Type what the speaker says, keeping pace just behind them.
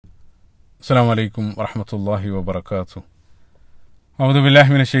السلام عليكم ورحمة الله وبركاته. أعوذ بالله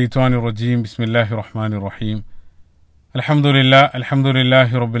من الشيطان الرجيم. بسم الله الرحمن الرحيم. الحمد لله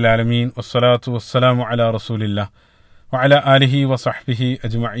رب العالمين والصلاة والسلام على رسول الله وعلى آله وصحبه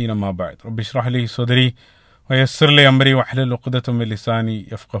أجمعين ما بعد. رب اشرح لي صدري ويسر لي أمري واحلل عقدة من لساني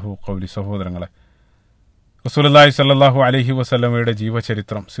يفقهوا قولي. സഹോദരങ്ങളെ, റസൂലുള്ളാഹി സ്വല്ലല്ലാഹു അലൈഹി വസല്ലമയുടെ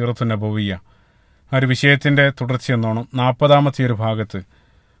ജീവചരിത്രം സീറത്തുൻ നബവിയ്യ ആ ഒരു വിഷയത്തിൻ്റെ തുടർച്ചയെന്നോണം 40ാമത്തെ ഒരു ഭാഗത്ത്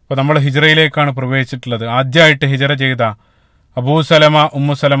അപ്പോൾ നമ്മൾ ഹിജ്റയിലേക്കാണ് പ്രവേശിച്ചിട്ടുള്ളത്. ആദ്യമായിട്ട് ഹിജ്റ ചെയ്ത അബൂ സലമ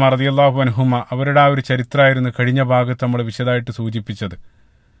ഉമ്മു സലമ റളിയല്ലാഹു അൻഹുമ അവരുടെ ആ ഒരു ചരിത്രമായിരുന്നു കഴിഞ്ഞ ഭാഗത്ത് നമ്മൾ വിശദമായിട്ട് സൂചിപ്പിച്ചത്.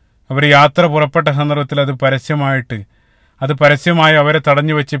 അവർ യാത്ര പുറപ്പെട്ട സന്ദർഭത്തിൽ അത് പരസ്യമായി അവരെ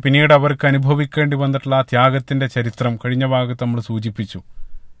തടഞ്ഞു വെച്ച് പിന്നീട് അവർക്ക് അനുഭവിക്കേണ്ടി വന്നിട്ടുള്ള ആ ത്യാഗത്തിൻ്റെ ചരിത്രം കഴിഞ്ഞ ഭാഗത്ത് നമ്മൾ സൂചിപ്പിച്ചു.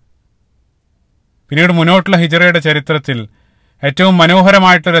 പിന്നീട് മുന്നോട്ടുള്ള ഹിജ്റയുടെ ചരിത്രത്തിൽ ഏറ്റവും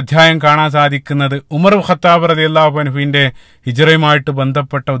മനോഹരമായിട്ടൊരു അധ്യായം കാണാൻ സാധിക്കുന്നത് ഉമർ ഖത്താബ് റളിയല്ലാഹു അൻഹുവിൻ്റെ ഹിജ്റയുമായിട്ട്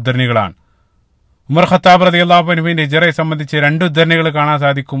ബന്ധപ്പെട്ട ഉദ്ധരണികളാണ്. ഉമർ ഖത്താബ് റളിയല്ലാഹു അൻഹുവിൻ്റെ ഹിജ്റയെ സംബന്ധിച്ച് 2 ഉദ്ധരണികൾ കാണാൻ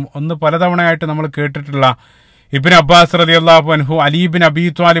സാധിക്കും. ഒന്ന് പലതവണയായിട്ട് നമ്മൾ കേട്ടിട്ടുള്ള ഇബ്നു അബ്ബാസ് റളിയല്ലാഹു അൻഹു അലി ഇബ്നു അബീ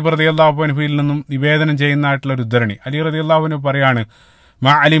ത്വാലിബ് റളിയല്ലാഹു അൻഹുവിൽ നിന്നും നിവേദനം ചെയ്യുന്നതായിട്ടുള്ള ഒരു ഉദ്ധരണി. അലി റളിയല്ലാഹു അൻഹു പറയാണ്,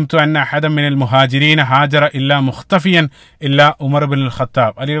 മാ അലിംതു അന്ന അഹദൻ മിനൽ മുഹാജിരീന ഹാജറ ഇല്ലാ മുഖ്തഫിയൻ ഇല്ലാ ഉമർ ഇബ്നുൽ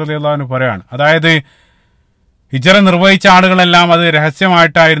ഖത്താബ്. അലി റളിയല്ലാഹു അൻഹു പറയാണ്, അതായത് ഹിജ്റ നിർവഹിച്ച ആളുകളെല്ലാം അത്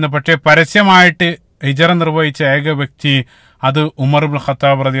രഹസ്യമായിട്ടായിരുന്നു, പക്ഷേ പരസ്യമായിട്ട് ഹിജ്റ നിർവഹിച്ച ഏക വ്യക്തി അത് ഉമർ ഇബ്നുൽ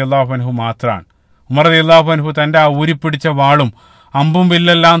ഖത്താബ് റളിയല്ലാഹു അൻഹു മാത്രമാണ്. ഉമർ റളിയല്ലാഹു അൻഹു തൻ്റെ ആ ഊരിപ്പിടിച്ച വാളും അമ്പും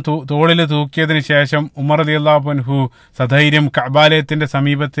വില്ലെല്ലാം തോളിൽ തൂക്കിയതിന് ശേഷം ഉമർ റളിയല്ലാഹു അൻഹു സധൈര്യം കഅബാലയത്തിന്റെ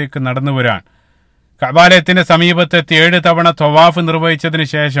സമീപത്തേക്ക് നടന്നു വരാൻ. കഅബാലയത്തിന്റെ സമീപത്തെത്തി 7 തവണ തവാഫ് നിർവഹിച്ചതിന്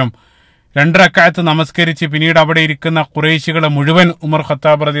ശേഷം 2 റക്അത്ത് നമസ്കരിച്ച് പിന്നീട് അവിടെ ഇരിക്കുന്ന ഖുറൈശികളെ മുഴുവൻ ഉമർ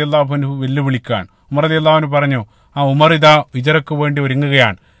ഖത്താബ് റളിയല്ലാഹു അൻഹു വെല്ലുവിളിക്കാൻ. ഉമർ റളിയല്ലാഹു അൻഹു പറഞ്ഞു, ആ ഉമർ ഇതാ ഹിജ്റക്ക് വേണ്ടി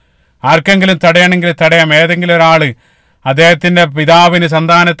ഒരുങ്ങുകയാണ്, ആർക്കെങ്കിലും തടയണമെങ്കിൽ തടയാം. ഏതെങ്കിലും ഒരാൾ അദ്ദേഹത്തിന്റെ പിതാവിന്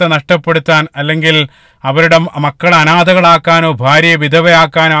സന്താനത്തെ നഷ്ടപ്പെടുത്താൻ അല്ലെങ്കിൽ അവരുടെ മക്കളെ അനാഥകളാക്കാനോ ഭാര്യയെ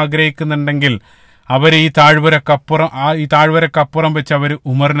വിധവയാക്കാനോ ആഗ്രഹിക്കുന്നുണ്ടെങ്കിൽ അവർ ഈ താഴ്വരക്കപ്പുറം വെച്ച് അവർ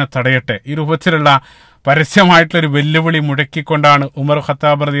ഉമറിനെ തടയട്ടെ. ഈ രൂപത്തിലുള്ള പരസ്യമായിട്ടുള്ളൊരു വെല്ലുവിളി മുടക്കിക്കൊണ്ടാണ് ഉമർ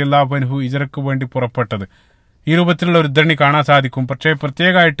ഖത്താബ് റളിയല്ലാഹു അൻഹു ഹിജ്റക്ക് വേണ്ടി പുറപ്പെട്ടത്. ഈ രൂപത്തിലുള്ള ഒരു ഉദ്ധരണി കാണാൻ സാധിക്കും. പക്ഷേ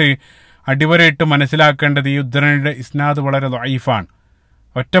പ്രത്യേകമായിട്ട് അടിവരയിട്ട് മനസ്സിലാക്കേണ്ടത് ഈ ഉദ്ധരണിയുടെ ഇസ്നാദ് വളരെ ദഈഫാണ്.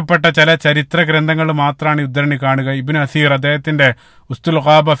 ഒറ്റപ്പെട്ട ചില ചരിത്ര ഗ്രന്ഥങ്ങൾ മാത്രമാണ് ഈ ഉദ്ധരണി കാണുക. ഇബ്നു അസീർ അദ്ദേഹത്തിന്റെ ഉസ്തുൽ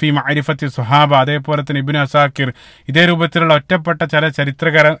ഖാബ ഫി മഅരിഫത്തി സുഹാബ, അതേപോലെ തന്നെ ഇബ്നു അസാക്കിർ, ഇതേ രൂപത്തിലുള്ള ഒറ്റപ്പെട്ട ചില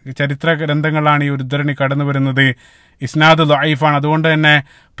ചരിത്ര ഗ്രന്ഥങ്ങളാണ് ഈ ഒരു ഉദ്ധരണി കടന്നു വരുന്നത്. ഇസ്നാദ് ദഈഫാണ്. അതുകൊണ്ട് തന്നെ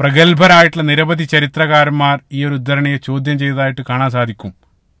പ്രഗത്ഭരായിട്ടുള്ള നിരവധി ചരിത്രകാരന്മാർ ഈ ഒരു ഉദ്ധരണിയെ ചോദ്യം ചെയ്തതായിട്ട് കാണാൻ സാധിക്കും.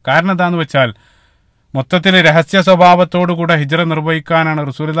 കാരണം എന്താന്ന് വെച്ചാൽ മൊത്തത്തിൽ രഹസ്യ സ്വഭാവത്തോടുകൂടെ ഹിജ്റ നിർവഹിക്കാനാണ്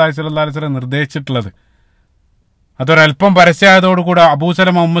റസൂലുള്ളാഹി സ്വല്ലല്ലാഹു അലൈഹി വസല്ലം നിർദ്ദേശിച്ചിട്ടുള്ളത്. അതൊരല്പം പരസ്യമായതോടുകൂടെ അബൂ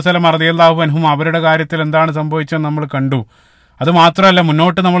സലമ ഉമ്മു സലമ റളിയല്ലാഹു അൻഹും അവരുടെ കാര്യത്തിൽ എന്താണ് സംഭവിച്ചതെന്ന് നമ്മൾ കണ്ടു. അതുമാത്രമല്ല,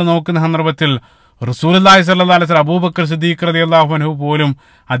 മുന്നോട്ട് നമ്മൾ നോക്കുന്ന സന്ദർഭത്തിൽ റസൂലുള്ളാഹി സ്വല്ലല്ലാഹു അലൈഹി വസല്ലം അബൂബക്കർ സിദ്ദീഖ് റളിയല്ലാഹു അൻഹു പോലും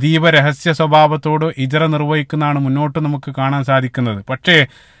അതീവ രഹസ്യ സ്വഭാവത്തോട് ഹിജ്റ നിർവഹിക്കുന്നതാണ് മുന്നോട്ട് നമുക്ക് കാണാൻ സാധിക്കുന്നത്. പക്ഷേ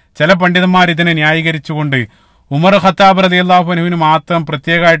ചില പണ്ഡിതന്മാർ ഇതിനെ ന്യായീകരിച്ചുകൊണ്ട് ഉമർ ഖത്താബ് റളിയല്ലാഹു അൻഹുവിന് മാത്രം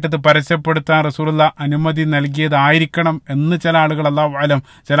പ്രത്യേകമായിട്ട് ഇത് പരസ്യപ്പെടുത്താൻ റസൂലുള്ളാഹി അനുമതി നൽകിയതായിരിക്കണം എന്ന് ചില ആളുകൾ അല്ലാഹു അലം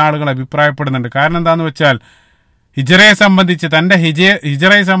അഭിപ്രായപ്പെടുന്നുണ്ട്. കാരണം എന്താണെന്ന് വെച്ചാൽ ഹിജ്റയെ സംബന്ധിച്ച് തൻ്റെ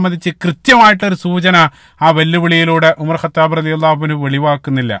ഹിജ്റയെ സംബന്ധിച്ച് കൃത്യമായിട്ടൊരു സൂചന ആ വെല്ലുവിളിയിലൂടെ ഉമർ ഖത്താബ് റളിയല്ലാഹു അൻഹു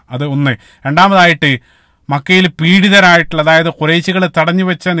വെളിവാക്കുന്നില്ല. അത് ഒന്ന്. രണ്ടാമതായിട്ട് മക്കയിൽ പീഡിതരായിട്ടുള്ള, അതായത് ഖുറൈശികൾ തടഞ്ഞു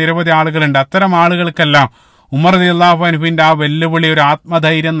വെച്ച നിരവധി ആളുകളുണ്ട്. അത്തരം ആളുകൾക്കെല്ലാം ഉമർ റളിയല്ലാഹു അൻഹുവിൻ്റെ ആ വെല്ലുവിളി ഒരു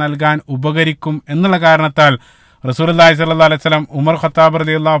ആത്മധൈര്യം നൽകാൻ ഉപകരിക്കും എന്നുള്ള കാരണത്താൽ റസൂലുള്ളാഹി സ്വല്ലല്ലാഹു അലൈഹി വസല്ലം ഉമർ ഖത്താബ്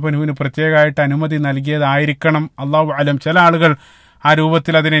റളിയല്ലാഹു അൻഹുവിന് പ്രത്യേകമായിട്ട് അനുമതി നൽകിയതായിരിക്കണം. അല്ലാഹു അലം. ചില ആളുകൾ ആ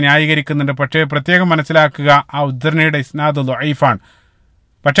രൂപത്തിൽ അതിനെ ന്യായീകരിക്കുന്നുണ്ട്. പക്ഷേ പ്രത്യേകം മനസ്സിലാക്കുക, ആ ഉദ്ധരണിയുടെ ഇസ്നാദ് ദഈഫാണ്.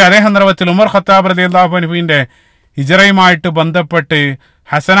 പക്ഷേ അതേ സന്ദർഭത്തിൽ ഉമർ ഖത്താബ് റളിയല്ലാഹു അൻഹുവിൻ്റെ ഹിജ്റയുമായിട്ട് ബന്ധപ്പെട്ട്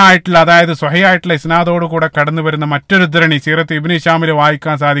ഹസനായിട്ടുള്ള, അതായത് സ്വഹീഹായിട്ടുള്ള ഇസ്നാദോടുകൂടെ കടന്നു വരുന്ന മറ്റൊരു ഉദ്ധരണി സീറത്ത് ഇബ്നു ഹിശാമിൽ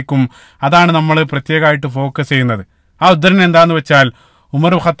വായിക്കാൻ സാധിക്കും. അതാണ് നമ്മൾ പ്രത്യേകമായിട്ട് ഫോക്കസ് ചെയ്യുന്നത്. ആ ഉദ്ധരണി എന്താണെന്ന് വെച്ചാൽ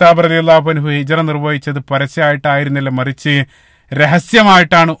ഉമർ ഖത്താബ് റളിയല്ലാഹു അൻഹു ഹിജ്റ നിർവഹിച്ചത് പരസ്യമായിട്ടായിരുന്നില്ല, മറിച്ച്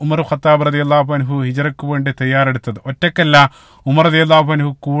രഹസ്യമായിട്ടാണ് ഉമർ ഖത്താബ് റളിയല്ലാഹു അൻഹു ഹിജ്റക്ക് വേണ്ടി തയ്യാറെടുത്തത്. ഒറ്റക്കല്ല, ഉമർ റളിയല്ലാഹു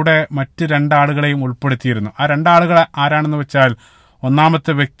അൻഹു കൂടെ മറ്റ് 2 ആളുകളെയും ഉൾപ്പെടുത്തിയിരുന്നു. ആ 2 ആളുകൾ ആരാണെന്ന് വെച്ചാൽ,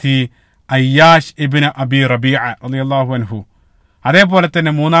 ഒന്നാമത്തെ വ്യക്തി അയ്യാഷ് ഇബ്നു അബി റബീഅ റളിയല്ലാഹു അൻഹു, അതേപോലെ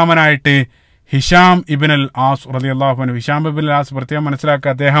തന്നെ മൂന്നാമനായിട്ട് ഹിഷാം ഇബ്നുൽ ആസ് റളിയല്ലാഹു അൻഹു. ഹിഷാം ഇബ്നുൽ ആസ് പ്രത്യേകം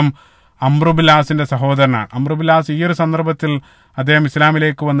മനസ്സിലാക്കുക, അദ്ദേഹം അംറു ബിൻ ആസിന്റെ സഹോദരനാണ്. അംറു ബിൻ ആസ് ഈ ഒരു സന്ദർഭത്തിൽ അദ്ദേഹം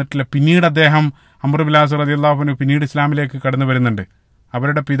ഇസ്ലാമിലേക്ക് വന്നിട്ടില്ല. പിന്നീട് അദ്ദേഹം അംറു ബിൻ ആസ് റളിയല്ലാഹു അൻഹു പിന്നീട് ഇസ്ലാമിലേക്ക് കടന്നു വരുന്നുണ്ട്.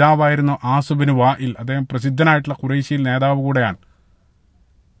 അവരുടെ പിതാവായിരുന്നു ആസ് ബിൻ വാഇൽ. അദ്ദേഹം പ്രസിദ്ധനായിട്ടുള്ള ഖുറൈശിയിൽ നേതാവ് കൂടെയാണ്.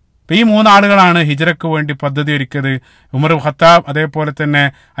 ഈ 3 ആളുകളാണ് ഹിജ്റക്ക് വേണ്ടി പദ്ധതി ഒരുക്കിയത്. ഉമർ ഖത്താബ്, അതേപോലെ തന്നെ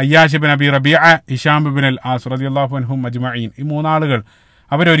അയ്യാഷ് ബിൻ അബി റബീഅ, ഹിഷാം ഇബ്നുൽ ആസ് റളിയല്ലാഹു അൻഹും അജ്മഈൻ. ഈ 3 ആളുകൾ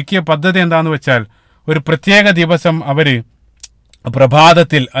അവരൊരുക്കിയ പദ്ധതി എന്താന്ന് വെച്ചാൽ ഒരു പ്രത്യേക ദിവസം അവര്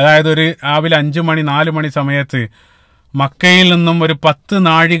പ്രഭാതത്തിൽ, അതായത് ഒരു രാവിലെ 5 മണി 4 മണി സമയത്ത് മക്കയിൽ നിന്നും ഒരു 10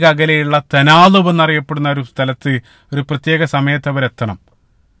 നാഴിക അകലെയുള്ള തനാലുബ് എന്നറിയപ്പെടുന്ന ഒരു സ്ഥലത്ത് ഒരു പ്രത്യേക സമയത്ത് അവരെത്തണം.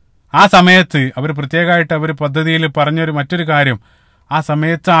 ആ സമയത്ത് അവർ പ്രത്യേകമായിട്ട് അവർ പദ്ധതിയിൽ പറഞ്ഞൊരു മറ്റൊരു കാര്യം, ആ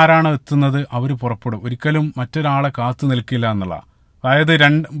സമയത്ത് ആരാണ് എത്തുന്നത് അവർ പുറപ്പെടും, ഒരിക്കലും മറ്റൊരാളെ കാത്തു നിൽക്കില്ല എന്നുള്ള. അതായത്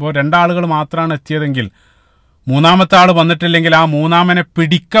രണ്ടാളുകൾ മാത്രമാണ് എത്തിയതെങ്കിൽ മൂന്നാമത്തെ ആൾ വന്നിട്ടില്ലെങ്കിൽ ആ മൂന്നാമനെ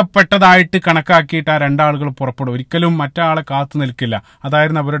പിടിക്കപ്പെട്ടതായിട്ട് കണക്കാക്കിയിട്ട് ആ രണ്ടാളുകൾ പുറപ്പെടും, ഒരിക്കലും മറ്റാളെ കാത്തു നിൽക്കില്ല.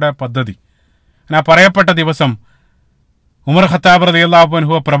 അതായിരുന്നു അവരുടെ പദ്ധതി. ആ പറയപ്പെട്ട ദിവസം ഉമർ ഖത്താബ് റളിയല്ലാഹു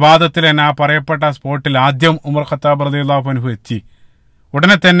അൻഹു പ്രഭാതത്തിൽ തന്നെ ആ പറയപ്പെട്ട സ്പോട്ടിൽ ആദ്യം ഉമർ ഖത്താബ് റളിയല്ലാഹു അൻഹു എത്തി.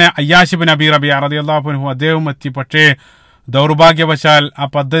 ഉടനെ തന്നെ അയ്യാശ് ബിൻ അബി റബിയ റളിയല്ലാഹു അൻഹു അദ്ദേഹം എത്തി. പക്ഷേ ദൗർഭാഗ്യവശാൽ ആ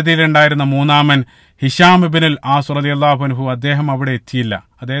പദ്ധതിയിലുണ്ടായിരുന്ന മൂന്നാമൻ ഹിഷാം ഇബ്നുൽ ആസ് റളിയല്ലാഹു അൻഹു അദ്ദേഹം അവിടെ എത്തിയില്ല.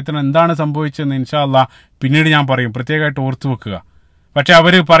 അദ്ദേഹത്തിന് എന്താണ് സംഭവിച്ചതെന്ന് ഇൻഷാ അല്ലാഹ് പിന്നീട് ഞാൻ പറയും, പ്രത്യേകമായിട്ട് ഓർത്തു വെക്കുക. പക്ഷെ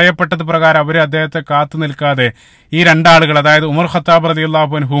അവർ പറയപ്പെട്ടത് പ്രകാരം അവർ അദ്ദേഹത്തെ കാത്തു നിൽക്കാതെ ഈ രണ്ടാളുകൾ, അതായത് ഉമർ ഖത്താബ്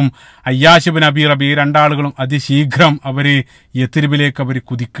റളിയല്ലാഹു അൻഹുവും അയ്യാശ് ബിൻ അബി റബി, ഈ രണ്ടാളുകളും അതിശീഘ്രം അവർ യത്രിബിലേക്ക് അവർ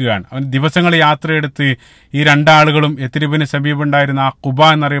കുതിക്കുകയാണ്. അവർ ദിവസങ്ങൾ യാത്രയെടുത്ത് ഈ രണ്ടാളുകളും യത്രിബിന് സമീപമുണ്ടായിരുന്ന ആ ഖുബ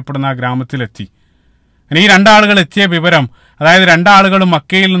എന്നറിയപ്പെടുന്ന ആ ഗ്രാമത്തിലെത്തി. ഈ രണ്ടാളുകൾ എത്തിയ വിവരം, അതായത് രണ്ടാളുകളും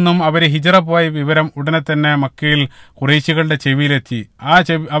മക്കയിൽ നിന്നും അവർ ഹിജറ പോയ വിവരം ഉടനെ തന്നെ മക്കയിൽ ഖുറൈശികളുടെ ചെവിയിലെത്തി.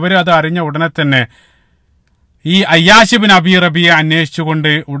 അവർ അത് അറിഞ്ഞ ഉടനെ തന്നെ ഈ അയ്യാശ് ബിൻ അബി റബിയെ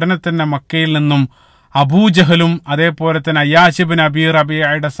അന്വേഷിച്ചുകൊണ്ട് ഉടനെ തന്നെ മക്കയിൽ നിന്നും അബൂജഹലും അതേപോലെ തന്നെ അയ്യാശ് ബിൻ അബി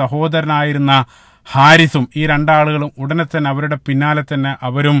റബിയയുടെ സഹോദരനായിരുന്ന ഹാരിസും, ഈ രണ്ടാളുകളും ഉടനെ തന്നെ അവരുടെ പിന്നാലെ തന്നെ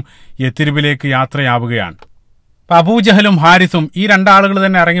അവരും യത്രിബിലേക്ക് യാത്രയാവുകയാണ്. അപ്പൊ അബൂജഹലും ഹാരിസും ഈ രണ്ടാളുകൾ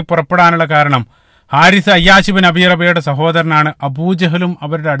തന്നെ ഇറങ്ങി പുറപ്പെടാനുള്ള കാരണം, ഹാരിസ് അയ്യാശ് ബിൻ അബി റബിയയുടെ സഹോദരനാണ്, അബൂജഹലും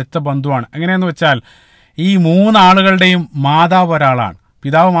അവരുടെ അടുത്ത ബന്ധുവാണ്. എങ്ങനെയെന്ന് വെച്ചാൽ ഈ മൂന്നാളുകളുടെയും മാതാവ് ഒരാളാണ്,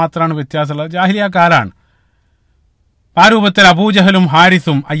 പിതാവ് മാത്രമാണ് വ്യത്യാസമുള്ളത്. ജാഹിലിയ കാലാണ്. ആ രൂപത്തിൽ അബൂജഹലും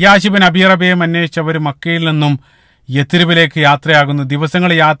ഹാരിസും അയ്യാശ് ബിൻ അബി റബിയയും അന്വേഷിച്ച് അവർ മക്കയിൽ നിന്നും യത്രിബിലേക്ക് യാത്രയാകുന്നു.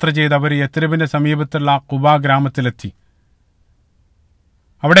 ദിവസങ്ങൾ യാത്ര ചെയ്ത് അവർ യത്രിബിന്റെ സമീപത്തുള്ള ഖുബ ഗ്രാമത്തിലെത്തി.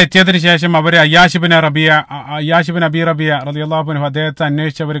 അവിടെ എത്തിയതിനു ശേഷം അവർ അയ്യാശ് ബിൻ അബി റബിയ റളിയല്ലാഹു അൻഹു അദ്ദേഹത്തെ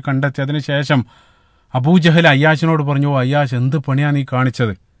അന്വേഷിച്ച് അവർ കണ്ടെത്തി. അതിനുശേഷം അബൂജഹൽ അയ്യാശിനോട് പറഞ്ഞു, അയ്യാശ്, എന്ത് പണിയാ നീ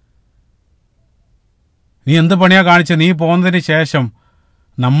കാണിച്ചത്? നീ എന്ത് പണിയാ കാണിച്ചത്? നീ പോകുന്നതിന് ശേഷം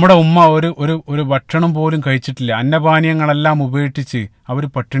നമ്മുടെ ഉമ്മ ഒരു ഭക്ഷണം പോലും കഴിച്ചിട്ടില്ല, അന്നപാനീയങ്ങളെല്ലാം ഉപേക്ഷിച്ച് അവർ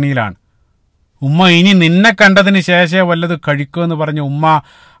പട്ടിണിയിലാണ്. ഉമ്മ ഇനി നിന്നെ കണ്ടതിന് ശേഷം വല്ലത് കഴിക്കുമെന്ന് പറഞ്ഞ് ഉമ്മ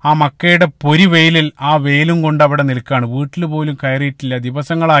ആ മക്കയുടെ പൊരി വെയിലിൽ ആ വെയിലും കൊണ്ട് അവിടെ നിൽക്കുകയാണ്. വീട്ടിൽ പോലും കയറിയിട്ടില്ല.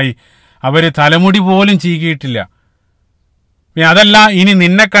 ദിവസങ്ങളായി അവര് തലമുടി പോലും ചീകിയിട്ടില്ല. പിന്നെ അതല്ല, ഇനി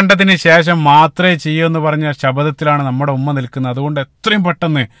നിന്നെ കണ്ടതിന് ശേഷം മാത്രമേ ചെയ്യൂ എന്ന് പറഞ്ഞ ശബ്ദത്തിലാണ് നമ്മുടെ ഉമ്മ നിൽക്കുന്നത്. അതുകൊണ്ട്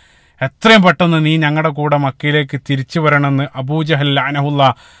എത്രയും പെട്ടെന്ന് നീ ഞങ്ങളുടെ കൂടെ മക്കയിലേക്ക് തിരിച്ചു വരണമെന്ന് അബൂജഹൽ ലഅനഹുല്ലാ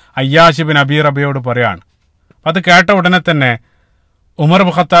അയ്യാശ് ബിൻ അബി റബിയോട് പറയാണ്. അത് കേട്ട ഉടനെ തന്നെ ഉമർ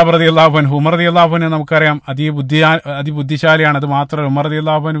ഖത്താബ് റളിയല്ലാഹു അൻഹു, ഉമർ റളിയല്ലാഹു അൻഹു നമുക്കറിയാം അതിബുദ്ധിശാലിയാണ്. അത് മാത്രമല്ല ഉമർ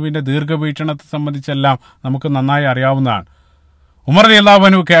റളിയല്ലാഹു അൻഹുവിന്റെ ദീർഘവീക്ഷണത്തെ സംബന്ധിച്ചെല്ലാം നമുക്ക് നന്നായി അറിയാവുന്നതാണ്. ഉമർ റളിയല്ലാഹു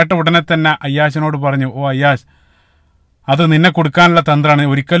അൻഹു കേട്ട ഉടനെ തന്നെ അയ്യാശിനോട് പറഞ്ഞു, ഓ അയ്യാശ്, അത് നിന്നെ കൊടുക്കാനുള്ള തന്ത്രമാണ്.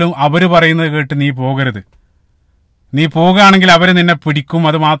 ഒരിക്കലും അവർ പറയുന്നത് കേട്ട് നീ പോകരുത്. നീ പോകുകയാണെങ്കിൽ അവർ നിന്നെ പിടിക്കും.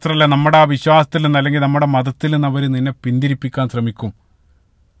 അത് മാത്രമല്ല, നമ്മുടെ ആ വിശ്വാസത്തിൽ നിന്ന് അല്ലെങ്കിൽ നമ്മുടെ മതത്തിൽ നിന്ന് അവർ നിന്നെ പിന്തിരിപ്പിക്കാൻ ശ്രമിക്കും.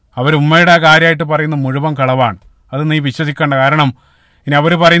 അവർ ഉമ്മയുടെ കാര്യമായിട്ട് പറയുന്ന മുഴുവൻ കളവാണ്. അത് നീ വിശ്വസിക്കേണ്ട. കാരണം ഇനി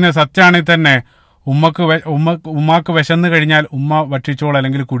അവർ പറയുന്നത് സത്യമാണെങ്കിൽ തന്നെ ഉമ്മാക്ക് വിശന്ന് കഴിഞ്ഞാൽ ഉമ്മ ഭക്ഷിച്ചോളും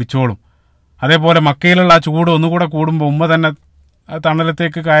അല്ലെങ്കിൽ കുടിച്ചോളും. അതേപോലെ മക്കയിലുള്ള ആ ചൂട് ഒന്നുകൂടെ കൂടുമ്പോൾ ഉമ്മ തന്നെ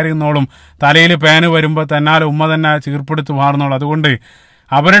തണലത്തേക്ക് കയറി നിന്നോളും. തലയിൽ പേന് വരുമ്പോൾ തന്നാലും ഉമ്മ തന്നെ ചീർപ്പെടുത്ത് മാറുന്നോളും. അതുകൊണ്ട്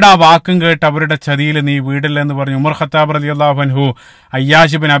അവരുടെ ആ വാക്കും കേട്ട് അവരുടെ ചതിയിൽ നീ വീടില്ല എന്ന് പറഞ്ഞു ഉമർ ഖത്താബ് റളിയല്ലാഹു അൻഹു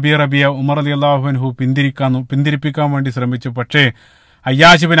അയ്യാശ് ബിൻ അബി റബിയ ഉമർ റളിയല്ലാഹു അൻഹു പിന്തിരിപ്പിക്കാൻ വേണ്ടി ശ്രമിച്ചു. പക്ഷേ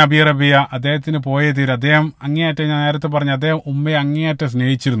അയ്യാശ് ബിൻ അബി റബിയ അദ്ദേഹത്തിന് പോയ തീരെ അദ്ദേഹം അങ്ങേയറ്റം, ഞാൻ നേരത്തെ പറഞ്ഞു, അദ്ദേഹം ഉമ്മയെ അങ്ങേയറ്റം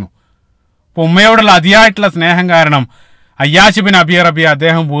സ്നേഹിച്ചിരുന്നു. അപ്പൊ ഉമ്മയോടുള്ള അതിയായിട്ടുള്ള സ്നേഹം കാരണം അയ്യാശ് ബിൻ അബി റബിയ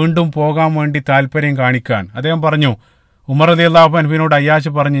അദ്ദേഹം വീണ്ടും പോകാൻ വേണ്ടി താല്പര്യം കാണിക്കാൻ അദ്ദേഹം പറഞ്ഞു, ഉമർ റളിയല്ലാഹു അൻഹുവിനോട് അയ്യാശ്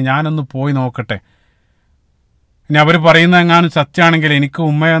പറഞ്ഞു, ഞാനൊന്ന് പോയി നോക്കട്ടെ, ഇനി അവർ പറയുന്ന എങ്ങാനും സത്യമാണെങ്കിൽ എനിക്ക്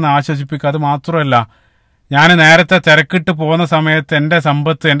ഉമ്മയെ ഒന്ന് ആശ്വസിപ്പിക്കുക. അത് മാത്രമല്ല, ഞാൻ നേരത്തെ തിരക്കിട്ട് പോകുന്ന സമയത്ത് എൻ്റെ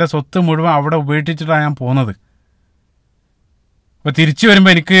സമ്പത്ത്, എൻ്റെ സ്വത്ത് മുഴുവൻ അവിടെ ഉപേക്ഷിച്ചിട്ടാണ് ഞാൻ പോകുന്നത്. അപ്പൊ തിരിച്ചു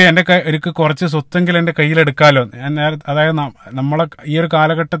വരുമ്പോൾ എനിക്ക് കുറച്ച് സ്വത്തെങ്കിലും എൻ്റെ കയ്യിലെടുക്കാമല്ലോ. ഞാൻ അതായത് നമ്മളെ ഈ ഒരു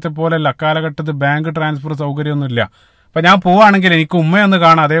കാലഘട്ടത്തെ പോലെയല്ല, അക്കാലഘട്ടത്തിൽ ബാങ്ക് ട്രാൻസ്ഫർ സൗകര്യമൊന്നുമില്ല. അപ്പൊ ഞാൻ പോവുകയാണെങ്കിൽ എനിക്ക് ഉമ്മയൊന്ന്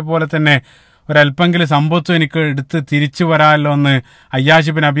കാണാം, അതേപോലെ തന്നെ ഒരല്പെങ്കിലും സമ്പത്തും എനിക്ക് എടുത്ത് തിരിച്ചു വരാമല്ലോ എന്ന്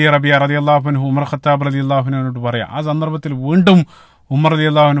അയ്യാശ് ബിൻ അബി റബിയ റളിയല്ലാഹു അൻഹു ഉമർ ഖത്താബ് റളിയല്ലാഹു അൻഹുവിനോട് പറയാം. ആ സന്ദർഭത്തിൽ വീണ്ടും ഉമർ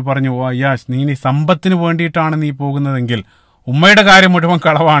റളിയല്ലാഹു അൻഹു പറഞ്ഞു, ഓ അയ്യാശ്, നീ സമ്പത്തിന് വേണ്ടിയിട്ടാണ് നീ പോകുന്നതെങ്കിൽ, ഉമ്മയുടെ കാര്യം മുഴുവൻ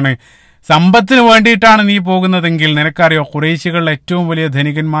കളവാണ്, സമ്പത്തിന് വേണ്ടിയിട്ടാണ് നീ പോകുന്നതെങ്കിൽ നിനക്കറിയോ ഖുറൈശികളിലെ ഏറ്റവും വലിയ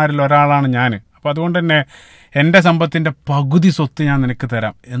ധനികന്മാരിൽ ഒരാളാണ് ഞാൻ. അപ്പൊ അതുകൊണ്ട് തന്നെ എൻ്റെ സമ്പത്തിൻ്റെ പകുതി സ്വത്ത് ഞാൻ നിനക്ക്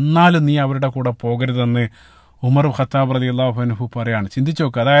തരാം, എന്നാലും നീ അവരുടെ കൂടെ പോകരുതെന്ന് ഉമർ ഖത്താബ് റളിയല്ലാഹു അൻഹു പറയാണ്. ചിന്തിച്ചു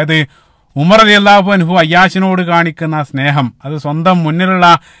നോക്കുക. അതായത് ഉമർ റളിയല്ലാഹു അൻഹു അയ്യാശിനോട് കാണിക്കുന്ന സ്നേഹം അത് സ്വന്തം മുന്നിലുള്ള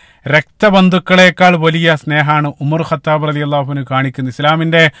രക്തബന്ധുക്കളെക്കാൾ വലിയ സ്നേഹമാണ് ഉമർ ഖത്താബ് റളിയല്ലാഹു അൻഹു കാണിക്കുന്നത്.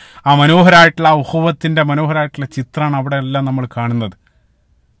 ഇസ്ലാമിൻ്റെ ആ മനോഹരമായിട്ടുള്ള ആ ഉഖുവത്തിൻ്റെ മനോഹരമായിട്ടുള്ള ചിത്രമാണ് അവിടെ എല്ലാം നമ്മൾ കാണുന്നത്.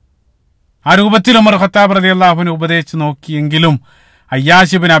 ആ രൂപത്തിൽ ഉമർ ഖത്താബ് റളിയല്ലാഹു അൻഹു ഉപദേശിച്ച് നോക്കിയെങ്കിലും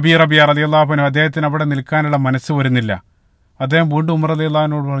അയ്യാശ് ബിൻ അബീ റബിയ റളിയല്ലാഹു അൻഹു അദ്ദേഹത്തിന് അവിടെ നിൽക്കാനുള്ള മനസ്സ് വരുന്നില്ല. അദ്ദേഹം വീണ്ടും ഉമർ റളിയല്ലാഹു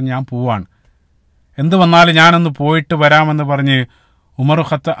അൻഹുവോട് പറഞ്ഞു, ഞാൻ പോവാണ്, എന്ത് വന്നാലും ഞാനൊന്ന് പോയിട്ട് വരാമെന്ന് പറഞ്ഞ്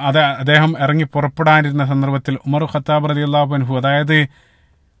അദ്ദേഹം ഇറങ്ങി പുറപ്പെടാനിരുന്ന സന്ദർഭത്തിൽ ഉമർ ഖത്താബ് റളിയല്ലാഹു അൻഹു അതായത്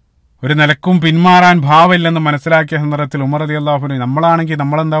ഒരു നിലക്കും പിന്മാറാൻ ഭാവമില്ലെന്ന് മനസ്സിലാക്കിയ സന്ദർഭത്തിൽ ഉമർ റളിയല്ലാഹു അൻഹു നമ്മളാണെങ്കിൽ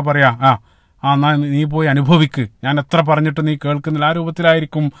നമ്മളെന്താ പറയാ, എന്നാ നീ പോയി അനുഭവിക്ക്, ഞാൻ എത്ര പറഞ്ഞിട്ട് നീ കേൾക്കുന്നില്ല, ആ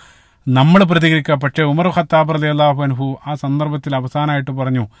രൂപത്തിലായിരിക്കും നമ്മൾ പ്രതികരിക്കുക. പക്ഷേ ഉമർ ഖത്താബ് റളിയല്ലാഹു അൻഹു ആ സന്ദർഭത്തിൽ അവസാനമായിട്ട്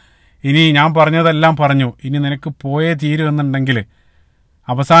പറഞ്ഞു, ഇനി ഞാൻ പറഞ്ഞതെല്ലാം പറഞ്ഞു, ഇനി നിനക്ക് പോയേ തീരുമെന്നുണ്ടെങ്കിൽ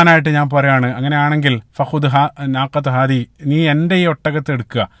അവസാനമായിട്ട് ഞാൻ പറയാണ്, അങ്ങനെയാണെങ്കിൽ ഫഖുദ് നാഖത്ത് ഹാദി, നീ എൻ്റെ ഈ ഒട്ടകത്തെ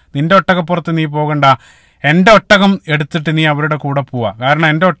എടുക്കുക, നിന്റെ ഒട്ടകപ്പുറത്ത് നീ പോകണ്ട, എൻ്റെ ഒട്ടകം എടുത്തിട്ട് നീ അവരുടെ കൂടെ പോവുക. കാരണം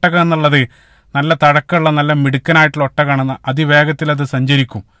എൻ്റെ ഒട്ടകം എന്നുള്ളത് നല്ല തഴക്കമുള്ള നല്ല മിടുക്കനായിട്ടുള്ള ഒട്ടകമാണെന്ന്, അതിവേഗത്തിൽ അത്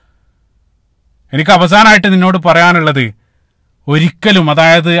സഞ്ചരിക്കും. എനിക്ക് അവസാനമായിട്ട് നിന്നോട് പറയാനുള്ളത്, ഒരിക്കലും,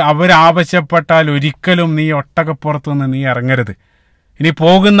 അതായത് അവരാവശ്യപ്പെട്ടാൽ ഒരിക്കലും നീ ഒട്ടകപ്പുറത്ത് നിന്ന് നീ ഇറങ്ങരുത്. ഇനി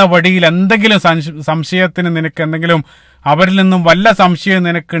പോകുന്ന വഴിയിൽ എന്തെങ്കിലും സംശയത്തിന് നിനക്ക് എന്തെങ്കിലും അവരിൽ നിന്നും വല്ല സംശയം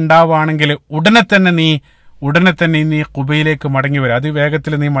നിനക്ക് ഉണ്ടാവുകയാണെങ്കിൽ ഉടനെ തന്നെ നീ ഖുബയിലേക്ക് മടങ്ങി വരിക,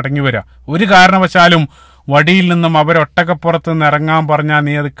 അതിവേഗത്തിൽ നീ മടങ്ങി വരിക. ഒരു കാരണവശാലും വടിയിൽ നിന്നും അവരൊട്ടകപ്പുറത്ത് നിന്ന് ഇറങ്ങാൻ പറഞ്ഞാൽ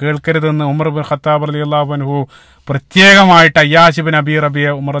നീ അത് കേൾക്കരുതെന്ന് ഉമർ ബിൻ ഖത്താബ് റളിയല്ലാഹു അൻഹു പ്രത്യേകമായിട്ട് അയ്യാശ് ബിൻ അബീ റബിയ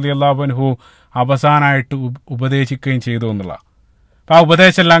ഉമർ റളിയല്ലാഹു അൻഹു അവസാനമായിട്ട് ഉപദേശിക്കുകയും ചെയ്തു എന്നുള്ള. അപ്പോൾ ആ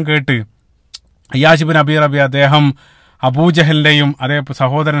ഉപദേശമെല്ലാം കേട്ട് അയ്യാശ് ബിൻ അബീ റബിയ അദ്ദേഹം അബൂജഹലിൻ്റെയും അതേ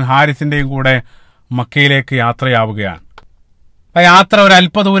സഹോദരൻ ഹാരിസിൻ്റെയും കൂടെ മക്കയിലേക്ക് യാത്രയാവുകയാണ്. ആ യാത്ര ഒരു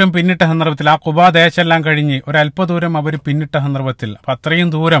അല്പദൂരം പിന്നിട്ട സന്ദർഭത്തിൽ, ആ ഖുബാ ദേശമെല്ലാം കഴിഞ്ഞ് ഒരു അല്പദൂരം അവർ പിന്നിട്ട സന്ദർഭത്തിൽ, അപ്പം അത്രയും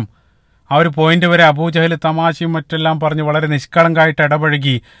ദൂരം ആ ഒരു പോയിന്റ് വരെ അബൂജഹൽ തമാശയും മറ്റെല്ലാം പറഞ്ഞ് വളരെ നിഷ്കളങ്കായിട്ട്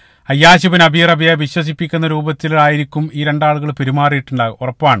ഇടപഴകി അയ്യാശ് ബിൻ അബീ റബിയെ വിശ്വസിപ്പിക്കുന്ന രൂപത്തിലായിരിക്കും ഈ രണ്ടാളുകൾ പെരുമാറിയിട്ടുണ്ടാകും,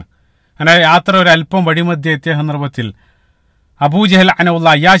 ഉറപ്പാണ്. അങ്ങനെ യാത്ര ഒരു അല്പം വഴിമധ്യ എത്തിയ സന്ദർഭത്തിൽ അബൂജഹൽ അനഉള്ള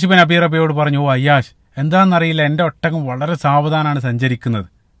അയ്യാശ് ബിൻ അബീ റബിയോട് പറഞ്ഞു, ഓ അയ്യാശ്, എന്താണെന്നറിയില്ല, എൻ്റെ ഒട്ടകം വളരെ സാവധാനമാണ് സഞ്ചരിക്കുന്നത്,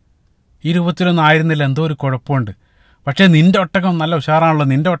 ഈ രൂപത്തിലൊന്നും ആയിരുന്നില്ല, എന്തോ ഒരു കുഴപ്പമുണ്ട്. പക്ഷേ നിന്റെ ഒട്ടകം നല്ല ഉഷാറാണല്ലോ,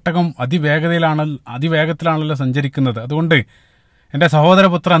 നിന്റെ ഒട്ടകം അതിവേഗത്തിലാണല്ലോ സഞ്ചരിക്കുന്നത്. അതുകൊണ്ട് എൻ്റെ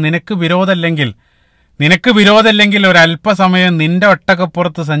സഹോദരപുത്ര, നിനക്ക് വിരോധമില്ലെങ്കിൽ ഒരല്പസമയം നിന്റെ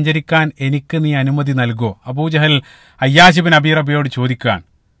ഒട്ടകപ്പുറത്ത് സഞ്ചരിക്കാൻ എനിക്ക് നീ അനുമതി നൽകുമോ? അബൂജഹൽ അയ്യാശ് ബിൻ അബീ റബിയോട് ചോദിക്കാൻ.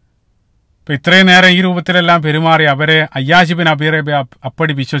 ഇപ്പം ഇത്രയും നേരം ഈ രൂപത്തിലെല്ലാം പെരുമാറി അവരെ അയ്യാശ് ബിൻ അബീ റബിയ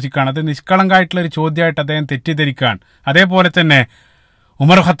അപ്പടി വിശ്വസിക്കാൻ, അത് നിഷ്കളങ്കായിട്ടുള്ളൊരു ചോദ്യമായിട്ട് അദ്ദേഹം തെറ്റിദ്ധരിക്കാൻ. അതേപോലെ തന്നെ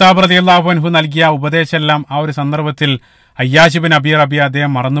ഉമർ ഖത്താബ് റളിയല്ലാഹു അൻഹു നൽകിയ ഉപദേശമെല്ലാം ആ ഒരു സന്ദർഭത്തിൽ അയ്യാശ് ബിൻ അബീ റബിയ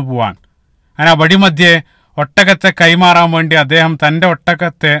അദ്ദേഹം മറന്നുപോവാൻ. അങ്ങനെ വഴിമധ്യേ ഒട്ടകത്തെ കൈമാറാൻ വേണ്ടി അദ്ദേഹം തൻ്റെ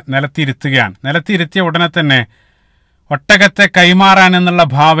ഒട്ടകത്തെ നിലത്തിരുത്തുകയാണ്. നിലത്തിരുത്തിയ ഉടനെ തന്നെ ഒട്ടകത്തെ കൈമാറാൻ എന്നുള്ള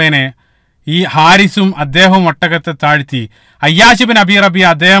ഭാവേനെ ഈ ഹാരിസും അദ്ദേഹവും ഒട്ടകത്തെ താഴ്ത്തി. അയ്യാശ് ബിൻ അബീ റബിയ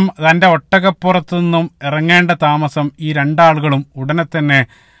അദ്ദേഹം തൻ്റെ ഒട്ടകപ്പുറത്തു നിന്നും ഇറങ്ങേണ്ട താമസം ഈ രണ്ടാളുകളും ഉടനെ തന്നെ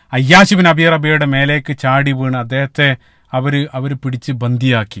അയ്യാശ് ബിൻ അബീ റബിയയുടെ മേലേക്ക് ചാടി വീണ് അദ്ദേഹത്തെ അവർ പിടിച്ച്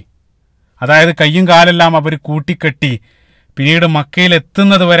ബന്ദിയാക്കി. അതായത് കയ്യും കാലെല്ലാം അവർ കൂട്ടിക്കെട്ടി പിന്നീട് മക്കയിൽ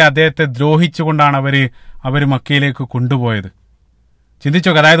എത്തുന്നത് വരെ അദ്ദേഹത്തെ ദ്രോഹിച്ചുകൊണ്ടാണ് അവർ മക്കയിലേക്ക് കൊണ്ടുപോയത്.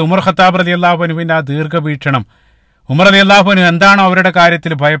 ചിന്തിച്ചോക്കെ. അതായത് ഉമർ ഖത്താബ് റളിയല്ലാഹു അൻഹുവിൻ്റെ ആ ദീർഘവീക്ഷണം, ഉമർ റളിയല്ലാഹു അൻഹു എന്താണോ അവരുടെ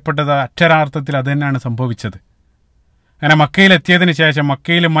കാര്യത്തിൽ ഭയപ്പെട്ടത്, അക്ഷരാർത്ഥത്തിൽ അത് തന്നെയാണ് സംഭവിച്ചത്. അങ്ങനെ മക്കയിൽ എത്തിയതിന് ശേഷം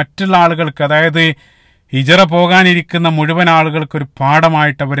മക്കയിൽ മറ്റുള്ള ആളുകൾക്ക്, അതായത് ഹിജറ പോകാനിരിക്കുന്ന മുഴുവൻ ആളുകൾക്ക് ഒരു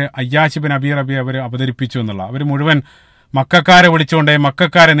പാഠമായിട്ട് അവർ അയ്യാശ് ബിൻ അബീ റബിയ അവർ അവതരിപ്പിച്ചു എന്നുള്ള. അവർ മുഴുവൻ മക്കക്കാരെ വിളിച്ചുകൊണ്ടേ,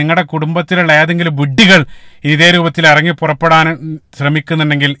 മക്കക്കാരെ, നിങ്ങളുടെ കുടുംബത്തിലുള്ള ഏതെങ്കിലും വിഡ്ഢികൾ ഇതേ രൂപത്തിൽ ഇറങ്ങി പുറപ്പെടാൻ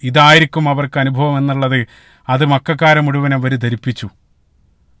ശ്രമിക്കുന്നുണ്ടെങ്കിൽ ഇതായിരിക്കും അവർക്ക് അനുഭവം എന്നുള്ളത് അത് മക്കക്കാരെ മുഴുവൻ അവർ ധരിപ്പിച്ചു.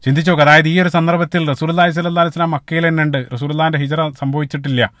 ചിന്തിച്ചു നോക്കുക. അതായത് ഈ ഒരു സന്ദർഭത്തിൽ റസൂലുള്ളാഹി സ്വല്ലല്ലാഹു അലൈഹി വസല്ലം മക്കയിൽ തന്നെ ഉണ്ട്, റസൂലുള്ളാഹിന്റെ ഹിജറ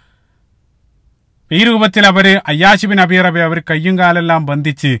സംഭവിച്ചിട്ടില്ല. ഈ രൂപത്തിൽ അവർ അയ്യാശ് ബിൻ അബീ റബിയ അവർ കയ്യും കാലെല്ലാം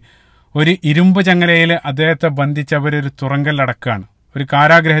ബന്ധിച്ച് ഒരു ഇരുമ്പ് ചങ്ങലയിൽ അദ്ദേഹത്തെ ബന്ധിച്ച് അവരൊരു തുറങ്കലിലടക്കാണ്, ഒരു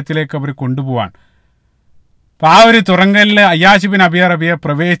കാരാഗ്രഹത്തിലേക്ക് അവർ കൊണ്ടുപോവാൻ. അപ്പം ആ ഒരു തുറങ്കലിൽ അയ്യാശ് ബിൻ അബീ റബിയ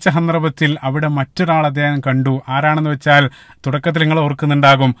പ്രവേശിച്ച സന്ദർഭത്തിൽ അവിടെ മറ്റൊരാൾ അദ്ദേഹം കണ്ടു. ആരാണെന്ന് വെച്ചാൽ, തുടക്കത്തിൽ നിങ്ങൾ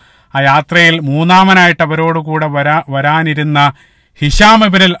ഓർക്കുന്നുണ്ടാകും, ആ യാത്രയിൽ മൂന്നാമനായിട്ട് അവരോട് കൂടെ വരാനിരുന്ന ഹിഷാം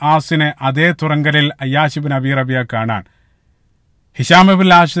ഇബ്നുൽ ആസിനെ അതേ തുറങ്കലിൽ അയ്യാശ് ബിൻ അബീ റബിയ കാണാൻ. ഹിഷാം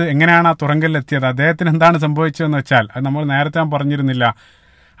ഇബ്നുൽ ആസ് എങ്ങനെയാണ് ആ തുറങ്കലിലെത്തിയത്, അദ്ദേഹത്തിന് എന്താണ് സംഭവിച്ചതെന്ന് വെച്ചാൽ, അത് നമ്മൾ നേരത്തെ പറഞ്ഞിരുന്നില്ല,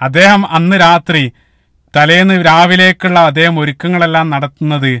 അദ്ദേഹം അന്ന് രാത്രി തലേന്ന് രാവിലേക്കുള്ള അദ്ദേഹം ഒരുക്കങ്ങളെല്ലാം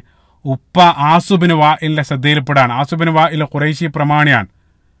നടത്തുന്നത് ഉപ്പ ആസുബിന് വാഇലിന്റെ ശ്രദ്ധയിൽപ്പെടാൻ. ആസുബിന് വാഇൽ ഖുറൈശി പ്രമാണിയാണ്.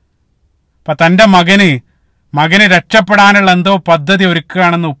 അപ്പം തൻ്റെ മകന് മകന് രക്ഷപ്പെടാനുള്ള എന്തോ പദ്ധതി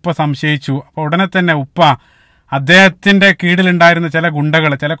ഒരുക്കുകയാണെന്ന് ഉപ്പ സംശയിച്ചു. അപ്പോൾ ഉടനെ തന്നെ ഉപ്പ അദ്ദേഹത്തിന്റെ കീഴിലുണ്ടായിരുന്ന ചില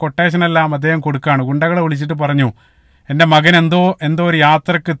ഗുണ്ടകൾ, ചില കൊട്ടേഷനെല്ലാം അദ്ദേഹം കൊടുക്കുകയാണ്. ഗുണ്ടകളെ വിളിച്ചിട്ട് പറഞ്ഞു, എൻ്റെ മകൻ എന്തോ ഒരു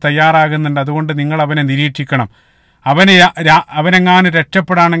യാത്രക്ക് തയ്യാറാകുന്നുണ്ട്, അതുകൊണ്ട് നിങ്ങൾ അവനെ നിരീക്ഷിക്കണം. അവനെങ്ങാനും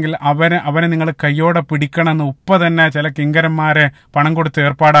രക്ഷപ്പെടാണെങ്കിൽ അവനെ നിങ്ങൾ കയ്യോടെ പിടിക്കണമെന്ന് ഉപ്പ തന്നെ ചില കിങ്കരന്മാരെ പണം കൊടുത്ത്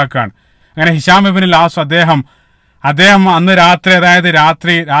ഏർപ്പാടാക്കുകയാണ്. അങ്ങനെ ഹിശാം ഇബ്നുൽ ആസ് അദ്ദേഹം അന്ന് രാത്രി, അതായത്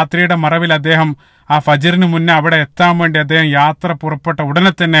രാത്രിയുടെ മറവിൽ അദ്ദേഹം ആ ഫജ്റിന് മുന്നേ അവിടെ എത്താൻ വേണ്ടി അദ്ദേഹം യാത്ര പുറപ്പെട്ട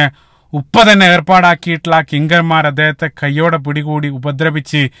ഉടനെ തന്നെ ഉപ്പ തന്നെ ഏർപ്പാടാക്കിയിട്ടുള്ള ആ കിങ്കരന്മാർ അദ്ദേഹത്തെ കയ്യോടെ പിടികൂടി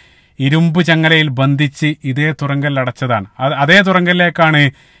ഉപദ്രവിച്ച് ഇരുമ്പ് ചങ്ങലയിൽ ബന്ധിച്ച് ഇതേ തുറങ്കലിൽ അടച്ചതാണ്. അതേ തുറങ്കലിലേക്കാണ്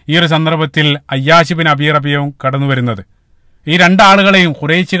ഈ ഒരു സന്ദർഭത്തിൽ അയ്യാശ് ബിൻ അബീ റബിയവും കടന്നു വരുന്നത്. ഈ രണ്ടാളുകളെയും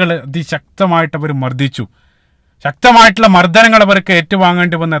ഖുറൈശികൾ അതിശക്തമായിട്ട് അവർ മർദ്ദിച്ചു. ശക്തമായിട്ടുള്ള മർദ്ദനങ്ങൾ അവർക്ക്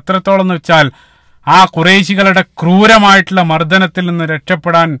ഏറ്റുവാങ്ങേണ്ടി വന്നു. എത്രത്തോളം എന്ന് വെച്ചാൽ ആ ഖുറൈശികളുടെ ക്രൂരമായിട്ടുള്ള മർദ്ദനത്തിൽ നിന്ന്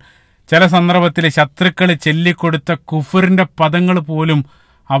രക്ഷപ്പെടാൻ ചില സന്ദർഭത്തിൽ ശത്രുക്കൾ ചൊല്ലിക്കൊടുത്ത കുഫറിന്റെ പദങ്ങൾ പോലും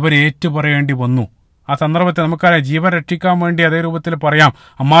അവർ ഏറ്റുപറയേണ്ടി വന്നു. ആ സന്ദർഭത്തിൽ നമുക്കറിയാം, ജീവൻ രക്ഷിക്കാൻ വേണ്ടി അതേ രൂപത്തിൽ പറയാം.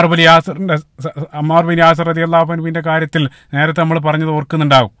 അമ്മാർ ബിൻ യാസിർ റളിയല്ലാഹു അൻഹുവിന്റെ കാര്യത്തിൽ നേരത്തെ നമ്മൾ പറഞ്ഞത്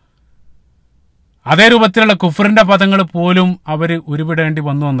ഓർക്കുന്നുണ്ടാവും. അതേ രൂപത്തിലുള്ള കുഫറിന്റെ പദങ്ങൾ പോലും അവർ ഉരുവിടേണ്ടി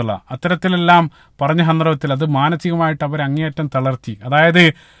വന്നു എന്നുള്ള അത്തരത്തിലെല്ലാം പറഞ്ഞ സന്ദർഭത്തിൽ അത് മാനസികമായിട്ട് അവർ അങ്ങേയറ്റം തളർത്തി. അതായത്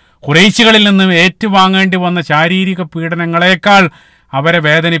ഖുറൈശികളിൽ നിന്നും ഏറ്റുവാങ്ങേണ്ടി വന്ന ശാരീരിക പീഡനങ്ങളെക്കാൾ അവരെ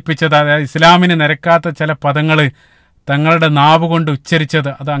വേദനിപ്പിച്ചത്, അതായത് ഇസ്ലാമിന് നിരക്കാത്ത ചില പദങ്ങൾ തങ്ങളുടെ നാവ് കൊണ്ട് ഉച്ചരിച്ചത്,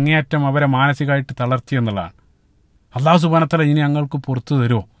 അത് അങ്ങേയറ്റം അവരെ മാനസികമായിട്ട് തളർത്തി എന്നുള്ളതാണ്. അല്ലാഹു സുബ്ഹാനഹു വ തആല ഇനി ഞങ്ങൾക്ക് പുറത്തു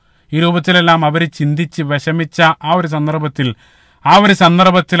തരുമോ? ഈ രൂപത്തിലെല്ലാം അവർ ചിന്തിച്ച് വിഷമിച്ച ആ ഒരു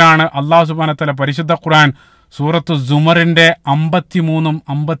സന്ദർഭത്തിലാണ് അല്ലാഹു സുബ്ഹാനഹു വ തആല പരിശുദ്ധ ഖുർആൻ സൂറത്തു സുമറിന്റെ 53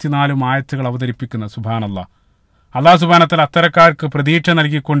 54 ആയത്തുകൾ അവതരിപ്പിക്കുന്നത്. സുബ്ഹാനല്ലാഹ്. അല്ലാഹു സുബ്ഹാനഹു വ തആല അത്തരക്കാർക്ക് പ്രതീക്ഷ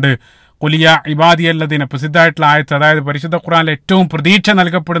നൽകിക്കൊണ്ട് ഖുലിയ ഇബാദിയല്ലദീന, പ്രസിദ്ധമായിട്ടുള്ള ആയത്ത്, അതായത് പരിശുദ്ധ ഖുർആനിലെ ഏറ്റവും പ്രതീക്ഷ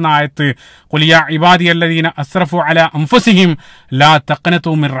നൽകപ്പെടുന്ന ആയത്ത്, ഖുലിയ ഇബാദിയല്ലദീന അസ്റഫു അലാ അൻഫുസിഹിം ലാ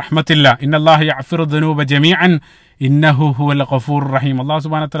തഖ്നതു മിർ റഹ്മത്തില്ലാ ഇന്നല്ലാഹ യഗ്ഫിറു ദുനൂബ ജമീഅൻ ഇന്നഹു ഹുവൽ ഗഫൂറുർ റഹീം. അല്ലാഹു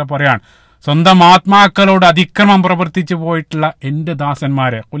സുബ്ഹാനഹു വ തആല പറയാണ്, സ്വന്തം ആത്മാക്കളോട് അതിക്രമം പ്രവർത്തിച്ചു പോയിട്ടുള്ള എൻ്റെ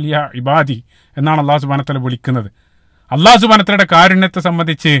ദാസന്മാരെ, ഖുലിയ ഇബാദി എന്നാണ് അല്ലാഹു സുബ്ഹാനഹു വ തആല വിളിക്കുന്നത്. അല്ലാഹു സുബ്ഹാനഹു വ തആലയുടെ കാരുണ്യത്തെ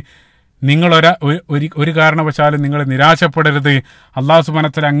സംബന്ധിച്ച് നിങ്ങൾ ഒരു കാരണവശാലും നിങ്ങൾ നിരാശപ്പെടരുത്. അല്ലാഹു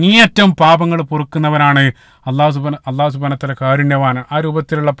സുബ്ഹാനഹു വ തആല അങ്ങേയറ്റം പാപങ്ങൾ പൊറുക്കുന്നവനാണ്. അല്ലാഹു സുബ്ഹാനഹു വ തആല കാരുണ്യവാനാണ്. ആ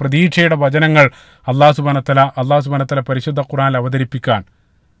രൂപത്തിലുള്ള പ്രതീക്ഷയുടെ വചനങ്ങൾ അല്ലാഹു സുബ്ഹാനഹു വ തആല പരിശുദ്ധ ഖുർആനിൽ അവതരിപ്പിക്കാൻ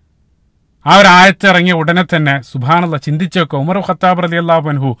ആ ഒരു ആയത്ത് ഇറങ്ങിയ ഉടനെ തന്നെ സുബ്ഹാനല്ലാഹ് ചിന്തിച്ചേക്കോ, ഉമർ ഖത്താബ് റളിയല്ലാഹു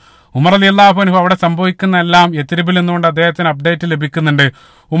അൻഹു അവിടെ സംഭവിക്കുന്ന എല്ലാം യത്രിബിൽ നിന്നുകൊണ്ട് അദ്ദേഹത്തിന് അപ്ഡേറ്റ് ലഭിക്കുന്നുണ്ട്.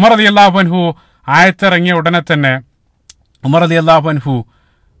 ഉമർ റളിയല്ലാഹു അൻഹു ആയത്ത് ഇറങ്ങിയ ഉടനെ തന്നെ ഉമർ റളിയല്ലാഹു അൻഹു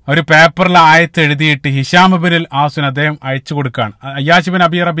ഒരു പേപ്പറിൽ ആയത്ത് എഴുതിയിട്ട് ഹിശാം ഇബ്നുൽ ആസിന് അദ്ദേഹം അയച്ചു കൊടുക്കുകയാണ്. അയ്യാശ് ബിൻ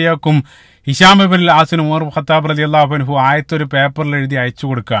അബീ റബിയക്കും ഹിശാം ഇബ്നുൽ ആസിനും ഉമർ ഖത്താബ് റളിയല്ലാഹു അൻഹു ആയത്ത് ഒരു പേപ്പറിൽ എഴുതി അയച്ചു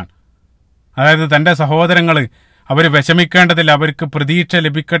കൊടുക്കുകയാണ്. അതായത് തന്റെ സഹോദരങ്ങൾ അവർ വിഷമിക്കേണ്ടതില്ല, അവർക്ക് പ്രതീക്ഷ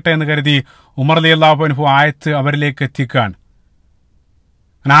ലഭിക്കട്ടെ എന്ന് കരുതി ഉമർ റളിയല്ലാഹു അൻഹു ആയത്ത് അവരിലേക്ക് എത്തിക്കുകയാണ്.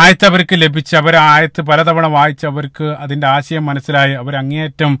 ആയത്ത് അവർക്ക് ലഭിച്ച് അവർ ആയത്ത് പലതവണ വായിച്ച് അവർക്ക് അതിന്റെ ആശയം മനസ്സിലായി. അവർ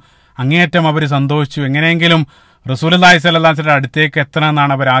അങ്ങേയറ്റം അവർ സന്തോഷിച്ചു. എങ്ങനെയെങ്കിലും റസൂലുള്ളാഹി സ്വല്ലല്ലാഹു അലൈഹി വസല്ലം അടുത്തേക്ക്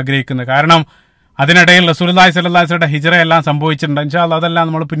എത്തണമെന്നാണ് അവർ ആഗ്രഹിക്കുന്നത്. കാരണം അതിനിടയിൽ റസൂലുള്ളാഹി സ്വല്ലല്ലാഹു അലൈഹി വസല്ലം ഹിജ്റ എല്ലാം സംഭവിച്ചിട്ടുണ്ട്. ഇൻഷാ അല്ലാഹ് അതെല്ലാം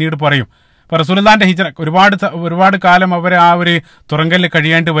നമ്മൾ പിന്നീട് പറയും. അപ്പോൾ റസൂലുള്ളാഹിന്റെ ഹിജ്റ ഒരുപാട് കാലം അവർ ആ ഒരു തുറങ്കലിൽ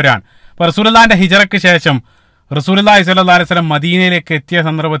കഴിയേണ്ടി വരാൻ. അപ്പോൾ റസൂലുള്ളാഹിന്റെ ഹിജ്റയ്ക്ക് ശേഷം റസൂലുള്ളാഹി സ്വല്ലല്ലാഹു അലൈഹി വസല്ലം മദീനയിലെത്തിയ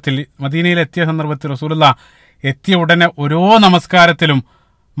സന്ദർഭത്തിൽ റസൂലുള്ളാഹി എത്തിയ ഉടനെ ഓരോ നമസ്കാരത്തിലും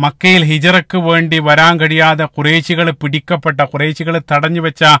മക്കയിൽ ഹിജറക്ക് വേണ്ടി വരാൻ കഴിയാതെ ഖുറൈശികൾ തടഞ്ഞു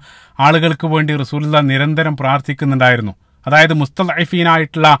വെച്ച ആളുകൾക്ക് വേണ്ടി റസൂലുള്ളാഹി നിരന്തരം പ്രാർത്ഥിക്കുന്നുണ്ടായിരുന്നു. അതായത്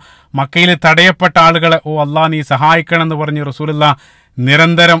മുസ്തദഅഫീനായിട്ടുള്ള മക്കയിൽ തടയപ്പെട്ട ആളുകളെ, ഓ അല്ലാഹ് നീ സഹായിക്കണം എന്ന് പറഞ്ഞ് റസൂലുള്ളാഹി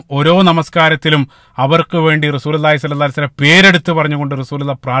നിരന്തരം ഓരോ നമസ്കാരത്തിലും അവർക്ക് വേണ്ടി റസൂലുള്ളാഹി സ്വല്ലല്ലാഹു അലൈഹി വസല്ലം പേരെടുത്ത് പറഞ്ഞുകൊണ്ട്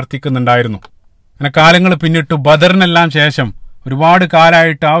റസൂലുള്ളാഹി പ്രാർത്ഥിക്കുന്നുണ്ടായിരുന്നു. അങ്ങനെ കാലങ്ങൾ പിന്നിട്ടു. ബദറിനെല്ലാം ശേഷം ഒരുപാട്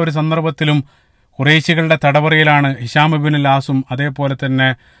കാലമായിട്ട് ആ ഒരു സന്ദർഭത്തിലും ഖുറൈശികളുടെ തടവറയിലാണ് ഹിശാം ഇബ്നുൽ ആസും അതേപോലെ തന്നെ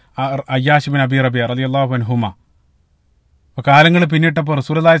അയ്യാശ് ബിൻ അബീ റബിയ റളിയല്ലാഹു അൻഹുമ. അപ്പോൾ കാലങ്ങൾ പിന്നിട്ടപ്പോൾ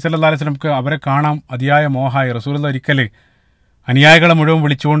റസൂലുള്ളാഹി സ്വല്ലല്ലാഹു അലൈഹി വസല്ലംക്ക് അവരെ കാണാൻ അതിയായ മോഹമായി. റസൂലുള്ളാഹി ഒരിക്കൽ അനുയായികളെ മുഴുവൻ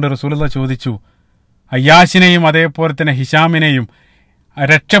വിളിച്ചുകൊണ്ട് റസൂലുള്ളാഹി ചോദിച്ചു, അയ്യാശിനെയും അതേപോലെ തന്നെ ഹിശാമിനെയും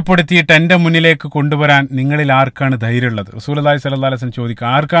രക്ഷപ്പെടുത്തിയിട്ട് എൻ്റെ മുന്നിലേക്ക് കൊണ്ടുവരാൻ നിങ്ങളിൽ ആർക്കാണ് ധൈര്യമുള്ളത്? റസൂലുള്ളാഹി സ്വല്ലല്ലാഹു അലൈഹി വസല്ലം ചോദിക്കുക,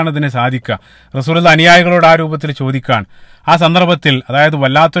 ആർക്കാണ് ഇതിനെ സാധിക്കുക? റസൂലുള്ളാഹി അനുയായികളോട് ആ രൂപത്തിൽ ചോദിക്കാൻ. ആ സന്ദർഭത്തിൽ അതായത്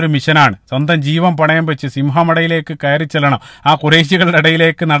വല്ലാത്തൊരു മിഷനാണ്. സ്വന്തം ജീവൻ പണയം വെച്ച് സിംഹമടയിലേക്ക് കയറി ചെല്ലണം, ആ ഖുറൈശികളുടെ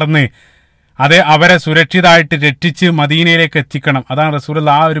ഇടയിലേക്ക് നടന്ന് അവരെ സുരക്ഷിതമായിട്ട് രക്ഷിച്ച് മദീനയിലേക്ക് എത്തിക്കണം. അതാണ്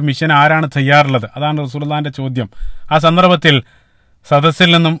റസൂലുള്ളാഹി, ആ ഒരു മിഷൻ ആരാണ് തയ്യാറുള്ളത്? അതാണ് റസൂലുള്ളാഹിന്റെ ചോദ്യം. ആ സന്ദർഭത്തിൽ സദസ്സിൽ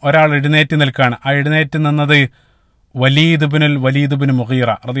നിന്നും ഒരാൾ എഴുന്നേറ്റ് നിൽക്കുകയാണ്. ആ എഴുന്നേറ്റ് നിന്നത് വലീദ് ബിൻ മുഗീറ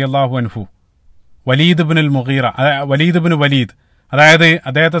റളിയല്ലാഹു അൻഹു. വലീദ് ബിൻ വലീദ്. അതായത്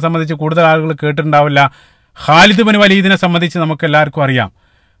അദ്ദേഹത്തെ സംബന്ധിച്ച് കൂടുതൽ ആളുകൾ കേട്ടിട്ടുണ്ടാവില്ല. ഖാലിദ് ബിൻ വലീദിനെ സംബന്ധിച്ച് നമുക്ക് എല്ലാവർക്കും അറിയാം.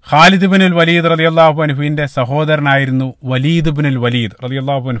 ഖാലിദ് ബിൻ വലീദ് റളിയല്ലാഹു അൻഹുവിന്റെ സഹോദരനായിരുന്നു വലീദ് ബിൻ വലീദ്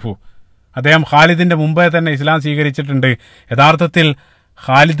റളിയല്ലാഹു അൻഹു. അദ്ദേഹം ഖാലിദിന്റെ മുമ്പേ തന്നെ ഇസ്ലാം സ്വീകരിച്ചിട്ടുണ്ട്. യഥാർത്ഥത്തിൽ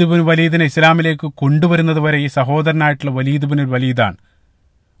ഖാലിദ് ബിൻ വലീദിനെ ഇസ്ലാമിലേക്ക് കൊണ്ടുവരുന്നത് വരെ ഈ സഹോദരനായിട്ടുള്ള വലീദ് ബിൻ വലീദാണ്.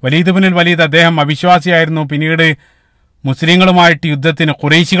 വലീദ് ബിൻ വലീദ് അദ്ദേഹം അവിശ്വാസിയായിരുന്നു. പിന്നീട് മുസ്ലിങ്ങളുമായിട്ട് യുദ്ധത്തിന്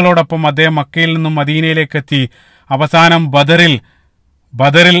ഖുറൈശികളോടൊപ്പം അദ്ദേഹം മക്കയിൽ നിന്നും മദീനയിലേക്ക് എത്തി. അവസാനം ബദറിൽ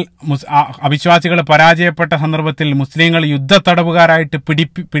അവിശ്വാസികൾ പരാജയപ്പെട്ട സന്ദർഭത്തിൽ മുസ്ലിങ്ങൾ യുദ്ധ തടവുകാരായിട്ട്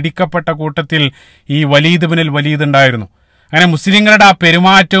പിടിക്കപ്പെട്ട കൂട്ടത്തിൽ ഈ വലീദ് ബിൻ വലീദ് ഉണ്ടായിരുന്നു. അങ്ങനെ മുസ്ലിങ്ങളുടെ ആ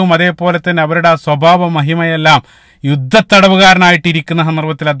പെരുമാറ്റവും അതേപോലെ തന്നെ അവരുടെ ആ സ്വഭാവ മഹിമയെല്ലാം യുദ്ധത്തടവുകാരനായിട്ടിരിക്കുന്ന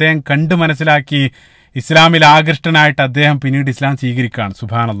സന്ദർഭത്തിൽ അദ്ദേഹം കണ്ടു മനസ്സിലാക്കി ഇസ്ലാമിൽ ആകൃഷ്ടനായിട്ട് അദ്ദേഹം പിന്നീട് ഇസ്ലാം സ്വീകരിക്കുകയാണ്.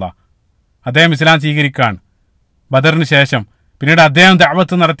 സുബ്ഹാനല്ലാഹ്, അദ്ദേഹം ഇസ്ലാം സ്വീകരിക്കുകയാണ് ബദറിന് ശേഷം. പിന്നീട് അദ്ദേഹം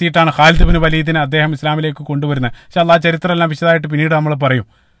ദഅവത്ത് നടത്തിയിട്ടാണ് ഖാലിദ് ബിൻ വലീദിനെ അദ്ദേഹം ഇസ്ലാമിലേക്ക് കൊണ്ടുവരുന്നത്. പക്ഷെ ആ ചരിത്രം എല്ലാം വിശദമായിട്ട് പിന്നീട് നമ്മൾ പറയും.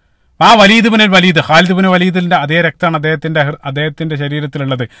 ആ Waleed bin Waleed, Khalid bin വലീദിന്റെ അതേ രക്തമാണ് അദ്ദേഹത്തിന്റെ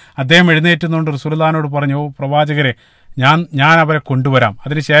ശരീരത്തിലുള്ളത്. അദ്ദേഹം എഴുന്നേറ്റുന്നുകൊണ്ട് റസൂലുള്ളാഹിനോട് പറഞ്ഞു, ഓ പ്രവാചകരെ, ഞാൻ അവരെ കൊണ്ടുവരാം.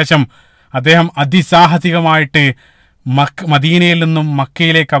 അതിനുശേഷം അദ്ദേഹം അതിസാഹസികമായിട്ട് മദീനയിൽ നിന്നും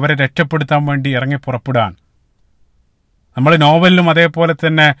മക്കയിലേക്ക് അവരെ രക്ഷപ്പെടുത്താൻ വേണ്ടി ഇറങ്ങി പുറപ്പെടാൻ. നമ്മൾ നോവലിലും അതേപോലെ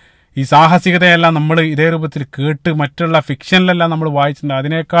തന്നെ ഈ സാഹസികതയെല്ലാം നമ്മൾ ഇതേ രൂപത്തിൽ കേട്ട് മറ്റുള്ള ഫിക്ഷനിലെല്ലാം നമ്മൾ വായിച്ചിട്ടുണ്ട്.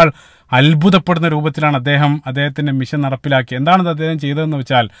 അതിനേക്കാൾ അത്ഭുതപ്പെടുന്ന രൂപത്തിലാണ് അദ്ദേഹത്തിന്റെ മിഷൻ നടപ്പിലാക്കി. എന്താണ് അദ്ദേഹം ചെയ്തതെന്ന്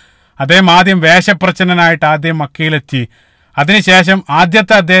വെച്ചാൽ, അദ്ദേഹം ആദ്യം വേഷപ്രച്ഛന്നനായിട്ട് ആദ്യം മക്കയിലെത്തി. അതിനുശേഷം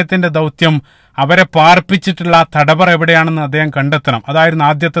ആദ്യത്തെ അദ്ദേഹത്തിന്റെ ദൗത്യം അവരെ പാർപ്പിച്ചിട്ടുള്ള തടവറ എവിടെയാണെന്ന് അദ്ദേഹം കണ്ടെത്തണം. അതായിരുന്നു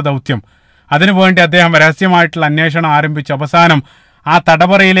ആദ്യത്തെ ദൗത്യം. അതിനുവേണ്ടി അദ്ദേഹം രഹസ്യമായിട്ടുള്ള അന്വേഷണം ആരംഭിച്ചു. അവസാനം ആ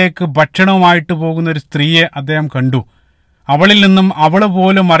തടവറയിലേക്ക് ഭക്ഷണവുമായിട്ട് പോകുന്ന ഒരു സ്ത്രീയെ അദ്ദേഹം കണ്ടു. അവളിൽ നിന്നും അവൾ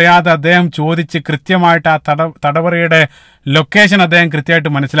പോലും അറിയാതെ അദ്ദേഹം ചോദിച്ച് കൃത്യമായിട്ട് ആ തടവറയുടെ ലൊക്കേഷൻ അദ്ദേഹം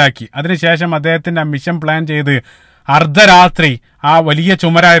കൃത്യമായിട്ട് മനസ്സിലാക്കി. അതിനുശേഷം അദ്ദേഹത്തിന്റെ മിഷൻ പ്ലാൻ ചെയ്ത് അർദ്ധരാത്രി, ആ വലിയ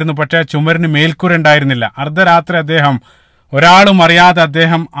ചുമരായിരുന്നു, പക്ഷേ ചുമരിന് മേൽക്കൂര ഉണ്ടായിരുന്നില്ല. അർദ്ധരാത്രി അദ്ദേഹം ഒരാളും അറിയാതെ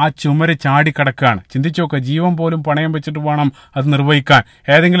അദ്ദേഹം ആ ചുമര് ചാടിക്കിടക്കുകയാണ്. ചിന്തിച്ചു നോക്കുക, ജീവൻ പോലും പണയം വെച്ചിട്ട് വേണം അത് നിർവഹിക്കാൻ.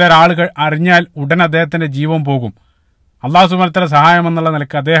 ഏതെങ്കിലും ഒരാൾ അറിഞ്ഞാൽ ഉടൻ അദ്ദേഹത്തിന്റെ ജീവൻ പോകും. അല്ലാഹു സുബ്ഹാനഹു വ തആല സഹായം എന്നുള്ള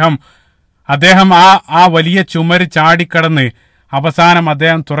നിലക്ക് അദ്ദേഹം ആ വലിയ ചുമര് ചാടിക്കടന്ന് അവസാനം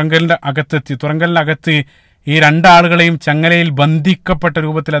അദ്ദേഹം തുറങ്കലിന്റെ അകത്തെത്തി. തുറങ്കലിനകത്ത് ഈ രണ്ടാളുകളെയും ചങ്ങലയിൽ ബന്ധിക്കപ്പെട്ട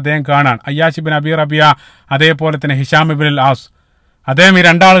രൂപത്തിൽ അദ്ദേഹം കാണാൻ. അയ്യാശ് ബിൻ അബി റബിയ, അതേപോലെ തന്നെ ഹിഷാം ഇബ്നുൽ ആസ്, അദ്ദേഹം ഈ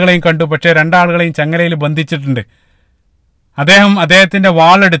രണ്ടാളുകളെയും കണ്ടു. പക്ഷേ രണ്ടാളുകളെയും ചങ്ങലയിൽ ബന്ധിച്ചിട്ടുണ്ട്. അദ്ദേഹത്തിന്റെ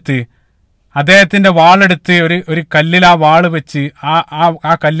വാളെടുത്ത് ഒരു കല്ലിൽ ആ വാള് വെച്ച്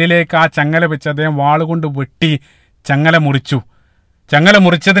ആ കല്ലിലേക്ക് ആ ചങ്ങല വെച്ച് അദ്ദേഹം വാള് കൊണ്ട് വെട്ടി ചങ്ങല മുറിച്ചു. ചങ്ങല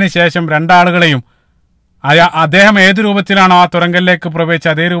മുറിച്ചതിന് ശേഷം രണ്ടാളുകളെയും അദ്ദേഹം ഏത് രൂപത്തിലാണോ ആ തുറങ്കലിലേക്ക് പ്രവേശിച്ച്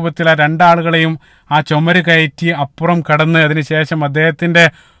അതേ രൂപത്തിൽ ആ രണ്ടാളുകളെയും ആ ചുമര് കയറ്റി അപ്പുറം കടന്ന് അതിനുശേഷം അദ്ദേഹത്തിന്റെ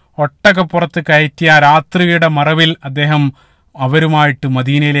ഒട്ടകപ്പുറത്ത് കയറ്റി ആ രാത്രിയുടെ മറവിൽ അദ്ദേഹം അവരുമായിട്ട്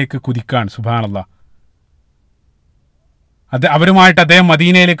മദീനയിലേക്ക് കുതിക്കാൻ. സുബ്ഹാനല്ലാഹ്, അവരുമായിട്ട് അദ്ദേഹം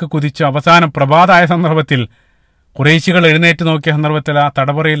മദീനയിലേക്ക് കുതിച്ചു. അവസാനം പ്രഭാതമായ സന്ദർഭത്തിൽ ഖുറൈശികൾ എഴുന്നേറ്റ് നോക്കിയ സന്ദർഭത്തിൽ ആ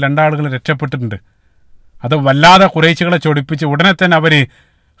തടവറയിൽ രണ്ടാളുകൾ രക്ഷപ്പെട്ടിട്ടുണ്ട്. അത് വല്ലാതെ ഖുറൈശികളെ ചൊടിപ്പിച്ച് ഉടനെ തന്നെ അവര്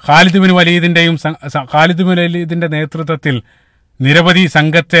ഖാലിദ് ബിൻ വലീദിന്റെ നേതൃത്വത്തിൽ നിരവധി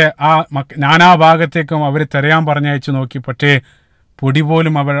സംഘത്തെ ആ നാനാഭാഗത്തേക്കും അവർ തെരയാൻ പറഞ്ഞയച്ചു നോക്കി. പക്ഷേ പൊടി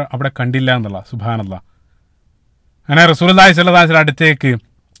പോലും അവിടെ കണ്ടില്ല എന്നുള്ള. സുബ്ഹാനല്ലാഹ്. അങ്ങനെ റസൂലുള്ളാഹി സ്വല്ലല്ലാഹു അലൈഹി വസല്ലം അടുത്തേക്ക്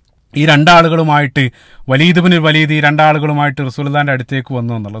ഈ രണ്ടാളുകളുമായിട്ട് വലീദ് ബിൻ വലീദ് ഈ രണ്ടാളുകളുമായിട്ട് റസൂലുള്ളാഹിന്റെ അടുത്തേക്ക്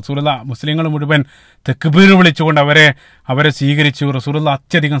വന്നു എന്നുള്ള. റസൂലുള്ളാഹി മുസ്ലിങ്ങൾ മുഴുവൻ തക്ബീർ വിളിച്ചുകൊണ്ട് അവരെ സ്വീകരിച്ചു. റസൂലുള്ളാഹി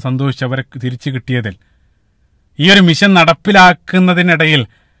അത്യധികം സന്തോഷിച്ചു അവരെ തിരിച്ചു കിട്ടിയതിൽ. ഈ ഒരു മിഷൻ നടപ്പിലാക്കുന്നതിനിടയിൽ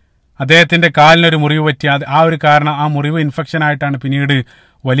അദ്ദേഹത്തിന്റെ കാലിനൊരു മുറിവ് പറ്റി. ആ മുറിവ് ഇൻഫെക്ഷൻ ആയിട്ടാണ് പിന്നീട്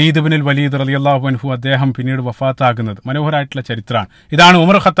വലീദ് ബിൻ വലീദ് റളിയല്ലാഹു അൻഹു അദ്ദേഹം പിന്നീട് വഫാത്താകുന്നത്. മനോഹരമായിട്ടുള്ള ചരിത്രമാണ്. ഇതാണ്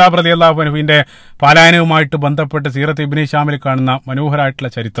ഉമർ ഖത്താബ് റളിയല്ലാഹു അൻഹുവിന്റെ പലായനവുമായിട്ട് ബന്ധപ്പെട്ട് സീറത്ത് ഇബ്നു ഹിശാമിൽ കാണുന്ന മനോഹരമായിട്ടുള്ള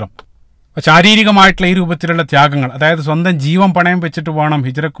ചരിത്രം. ശാരീരികമായിട്ടുള്ള ഈ രൂപത്തിലുള്ള ത്യാഗങ്ങൾ, അതായത് സ്വന്തം ജീവൻ പണയം വെച്ചിട്ട് വേണം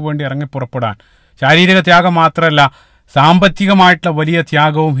ഹിജ്റയ്ക്ക് വേണ്ടി ഇറങ്ങി പുറപ്പെടാൻ. ശാരീരിക ത്യാഗം മാത്രമല്ല, സാമ്പത്തികമായിട്ടുള്ള വലിയ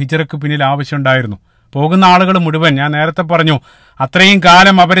ത്യാഗവും ഹിജ്റയ്ക്ക് പിന്നിൽ ആവശ്യമുണ്ടായിരുന്നു. പോകുന്ന ആളുകൾ മുഴുവൻ, ഞാൻ നേരത്തെ പറഞ്ഞു, അത്രയും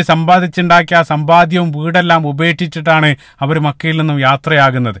കാലം അവർ സമ്പാദിച്ചുണ്ടാക്കിയ ആ സമ്പാദ്യവും വീടെല്ലാം ഉപേക്ഷിച്ചിട്ടാണ് അവർ മക്കയിൽ നിന്നും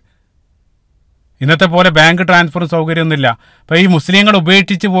യാത്രയാകുന്നത്. ഇന്നത്തെ പോലെ ബാങ്ക് ട്രാൻസ്ഫർ സൗകര്യമൊന്നുമില്ല. അപ്പൊ ഈ മുസ്ലിങ്ങൾ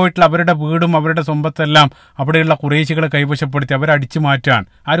ഉപേക്ഷിച്ച് പോയിട്ടുള്ള അവരുടെ വീടും അവരുടെ സമ്പത്തെല്ലാം അവിടെയുള്ള ഖുറൈശികളെ കൈവശപ്പെടുത്തി അവരെ അടിച്ചു മാറ്റാൻ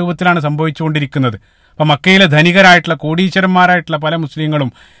ആ രൂപത്തിലാണ് സംഭവിച്ചുകൊണ്ടിരിക്കുന്നത്. അപ്പൊ മക്കയിലെ ധനികരായിട്ടുള്ള കോടീശ്വരന്മാരായിട്ടുള്ള പല മുസ്ലിങ്ങളും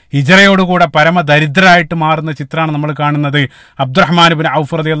ഹിജ്റയോടുകൂടെ പരമദരിദ്രരായിട്ട് മാറുന്ന ചിത്രമാണ് നമ്മൾ കാണുന്നത്. അബ്ദുറഹ്മാൻ ബിൻ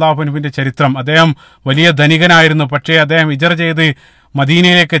ഔഫ് റളിയല്ലാഹു അൻഹുവിന്റെ ചരിത്രം. അദ്ദേഹം വലിയ ധനികനായിരുന്നു. പക്ഷേ അദ്ദേഹം ഹിജ്റ ചെയ്ത്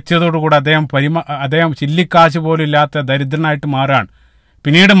മദീനയിലേക്ക് എത്തിയതോടുകൂടെ അദ്ദേഹം ചില്ലിക്കാശ് പോലും ഇല്ലാത്ത ദരിദ്രനായിട്ട് മാറാൻ.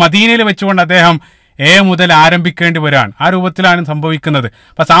 പിന്നീട് മദീനയിൽ വെച്ചുകൊണ്ട് അദ്ദേഹം മുതൽ ആരംഭിക്കേണ്ടി വരാൻ. ആ രൂപത്തിലാണ് സംഭവിക്കുന്നത്.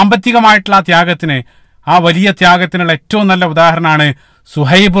 അപ്പൊ സാമ്പത്തികമായിട്ടുള്ള ആ ത്യാഗത്തിന്, ആ വലിയ ത്യാഗത്തിനുള്ള ഏറ്റവും നല്ല ഉദാഹരണമാണ്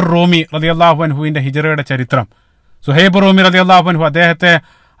സുഹൈബുർ റൂമി റളിയല്ലാഹു അൻഹുവിന്റെ ഹിജ്റയുടെ ചരിത്രം. സുഹൈബുർ റൂമി റളിയല്ലാഹു അൻഹു, അദ്ദേഹത്തെ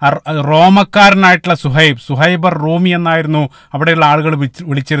റോമക്കാരനായിട്ടുള്ള സുഹൈബർ റൂമി എന്നായിരുന്നു അവിടെയുള്ള ആളുകൾ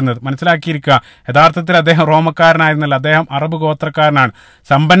വിളിച്ചിരുന്നത്. മനസ്സിലാക്കിയിരിക്കുക, യഥാർത്ഥത്തിൽ അദ്ദേഹം റോമക്കാരനായിരുന്നില്ല, അദ്ദേഹം അറബ് ഗോത്രക്കാരനാണ്.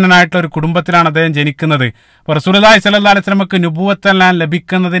 സമ്പന്നനായിട്ടുള്ള ഒരു കുടുംബത്തിലാണ് അദ്ദേഹം ജനിക്കുന്നത്. അപ്പോൾ റസൂലുള്ളാഹി സ്വല്ലല്ലാഹു അലൈഹി വസല്ലമക്ക് നുബുവത്തെല്ലാം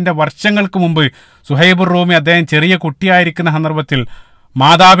ലഭിക്കുന്നതിന്റെ വർഷങ്ങൾക്ക് മുമ്പ് സുഹൈബുർ റൂമി അദ്ദേഹം ചെറിയ കുട്ടിയായിരിക്കുന്ന സന്ദർഭത്തിൽ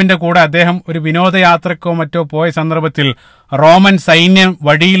മാതാവിന്റെ കൂടെ അദ്ദേഹം ഒരു വിനോദയാത്രക്കോ മറ്റോ പോയ സന്ദർഭത്തിൽ റോമൻ സൈന്യം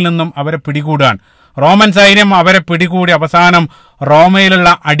വഴിയിൽ നിന്നും അവരെ പിടികൂടാൻ. റോമൻ സൈന്യം അവരെ പിടികൂടി അവസാനം റോമയിലുള്ള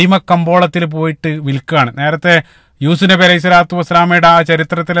അടിമക്കമ്പോളത്തിൽ പോയിട്ട് വിൽക്കുകയാണ്. നേരത്തെ യൂസുഫ് നബി അലൈഹി സ്വലാത്തു വസ്സലാമയുടെ ആ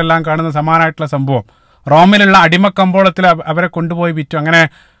ചരിത്രത്തിലെല്ലാം കാണുന്ന സമാനമായിട്ടുള്ള സംഭവം. റോമിലുള്ള അടിമക്കമ്പോളത്തിൽ അവരെ കൊണ്ടുപോയി വിറ്റു. അങ്ങനെ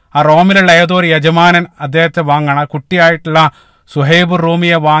ആ റോമിലുള്ള ഏതോ ഒരു യജമാനൻ അദ്ദേഹത്തെ വാങ്ങാണ്. ആ കുട്ടിയായിട്ടുള്ള സുഹൈബുർ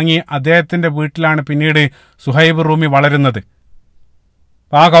റൂമിയെ വാങ്ങി അദ്ദേഹത്തിന്റെ വീട്ടിലാണ് പിന്നീട് സുഹൈബുർ റൂമി വളരുന്നത്.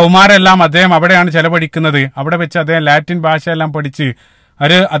 ആ കൗമാരെല്ലാം അദ്ദേഹം അവിടെയാണ് ചെലവഴിക്കുന്നത്. അവിടെ വെച്ച് അദ്ദേഹം ലാറ്റിൻ ഭാഷയെല്ലാം പഠിച്ച്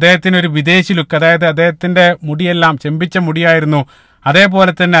അദ്ദേഹത്തിന് ഒരു വിദേശി ലുക്ക്, അതായത് അദ്ദേഹത്തിന്റെ മുടിയെല്ലാം ചെമ്പിച്ച മുടിയായിരുന്നു.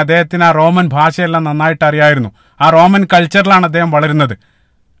 അതേപോലെ തന്നെ അദ്ദേഹത്തിന് ആ റോമൻ ഭാഷയെല്ലാം നന്നായിട്ട് അറിയായിരുന്നു. ആ റോമൻ കൾച്ചറിലാണ് അദ്ദേഹം വളരുന്നത്.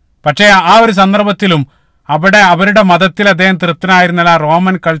 പക്ഷേ ആ ഒരു സന്ദർഭത്തിലും അവിടെ അവരുടെ മതത്തിൽ അദ്ദേഹം തൃപ്തനായിരുന്നില്ല. ആ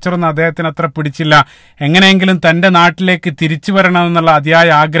റോമൻ കൾച്ചറൊന്നും അദ്ദേഹത്തിന് അത്ര പിടിച്ചില്ല. എങ്ങനെയെങ്കിലും തന്റെ നാട്ടിലേക്ക് തിരിച്ചു വരണമെന്നുള്ള അതിയായ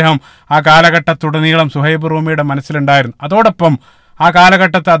ആഗ്രഹം ആ കാലഘട്ടത്തുടനീളം സുഹൈബ് റൂമിയുടെ മനസ്സിലുണ്ടായിരുന്നു. അതോടൊപ്പം ആ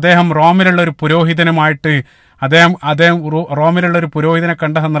കാലഘട്ടത്ത് അദ്ദേഹം റോമിലുള്ള ഒരു പുരോഹിതനുമായിട്ട് അദ്ദേഹം റോമിലുള്ള ഒരു പുരോഹിതനെ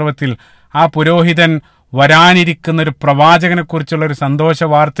കണ്ട സന്ദർഭത്തിൽ ആ പുരോഹിതൻ വരാനിരിക്കുന്ന ഒരു പ്രവാചകനെ കുറിച്ചുള്ള ഒരു സന്തോഷ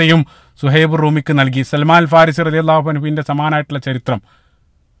വാർത്തയും സുഹൈബ് റൂമിക്ക് നൽകി. സൽമാൻ ഫാരിസി റളിയല്ലാഹു അൻഹുവിന്റെ സമാനമായിട്ടുള്ള ചരിത്രം.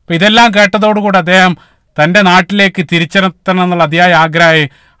 അപ്പൊ ഇതെല്ലാം കേട്ടതോടുകൂടി അദ്ദേഹം തന്റെ നാട്ടിലേക്ക് തിരിച്ചെത്തണം എന്നുള്ള അതിയായ ആഗ്രഹമായി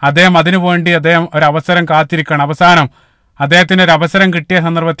അദ്ദേഹം അതിനുവേണ്ടി അദ്ദേഹം ഒരു അവസരം കാത്തിരിക്കണം. അവസാനം അദ്ദേഹത്തിന് ഒരു അവസരം കിട്ടിയ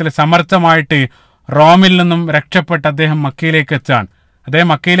സന്ദർഭത്തിൽ സമർത്ഥമായിട്ട് റോമിൽ നിന്നും രക്ഷപ്പെട്ട് അദ്ദേഹം മക്കയിലേക്ക് എത്താൻ. അദ്ദേഹം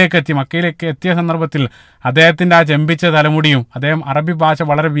മക്കയിലേക്ക് എത്തിയ സന്ദർഭത്തിൽ അദ്ദേഹത്തിന്റെ ആ ചെമ്പിച്ച തലമുടിയും, അദ്ദേഹം അറബി ഭാഷ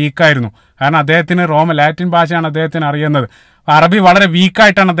വളരെ വീക്കായിരുന്നു. കാരണം അദ്ദേഹത്തിന് ലാറ്റിൻ ഭാഷയാണ് അദ്ദേഹത്തിന് അറിയുന്നത്. അറബി വളരെ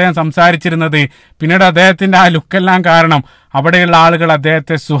വീക്കായിട്ടാണ് അദ്ദേഹം സംസാരിച്ചിരുന്നത്. പിന്നീട് അദ്ദേഹത്തിന്റെ ആ ലുക്കെല്ലാം കാരണം അവിടെയുള്ള ആളുകൾ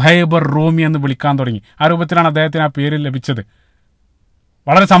അദ്ദേഹത്തെ സുഹൈബർ റൂമി എന്ന് വിളിക്കാൻ തുടങ്ങി. ആ രൂപത്തിലാണ് അദ്ദേഹത്തിന് ആ പേര് ലഭിച്ചത്.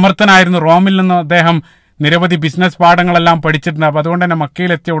 വളരെ സമർത്ഥനായിരുന്നു. റോമിൽ നിന്ന് അദ്ദേഹം നിരവധി ബിസിനസ് പാഠങ്ങളെല്ലാം പഠിച്ചിട്ടുണ്ട്. അപ്പൊ അതുകൊണ്ട് തന്നെ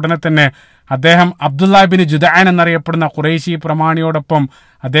മക്കയിലെത്തിയ ഉടനെ തന്നെ അദ്ദേഹം അബ്ദുല്ലാ ബിൻ ജുദാൻ എന്നറിയപ്പെടുന്ന ഖുറൈശി പ്രമാണിയോടൊപ്പം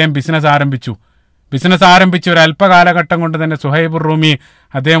അദ്ദേഹം ബിസിനസ് ആരംഭിച്ചു. ഒരു അല്പകാലഘട്ടം കൊണ്ട് തന്നെ സുഹൈബുർ റൂമി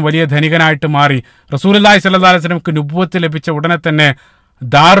അദ്ദേഹം വലിയ ധനികനായിട്ട് മാറി. റസൂലുള്ളാഹി സ്വല്ലല്ലാഹു അലൈഹി വസല്ലമക്ക് നുബുവത്ത് ലഭിച്ച ഉടനെ തന്നെ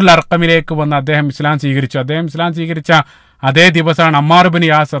ദാറുൽ അർഖമിലേക്ക് വന്ന് അദ്ദേഹം ഇസ്ലാം സ്വീകരിച്ച അതേ ദിവസമാണ് അമ്മാർ ബിൻ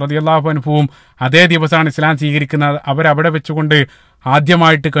യാസിർ റളിയല്ലാഹു അൻഹുവും അതേ ദിവസമാണ് ഇസ്ലാം സ്വീകരിക്കുന്നത്. അവരവിടെ വെച്ചുകൊണ്ട്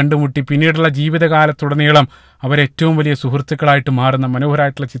ആദ്യമായിട്ട് കണ്ടുമുട്ടി. പിന്നീടുള്ള ജീവിതകാലത്തുടനീളം അവരേറ്റവും വലിയ സുഹൃത്തുക്കളായിട്ട് മാറുന്ന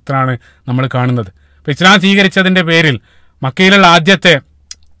മനോഹരമായിട്ടുള്ള ചിത്രമാണ് നമ്മൾ കാണുന്നത്. അപ്പൊ ഇസ്ലാം സ്വീകരിച്ചതിന്റെ പേരിൽ മക്കയിലുള്ള ആദ്യത്തെ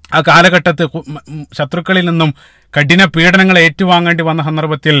ആ കാലഘട്ടത്ത് ശത്രുക്കളിൽ നിന്നും കഠിന പീഡനങ്ങൾ ഏറ്റുവാങ്ങേണ്ടി വന്ന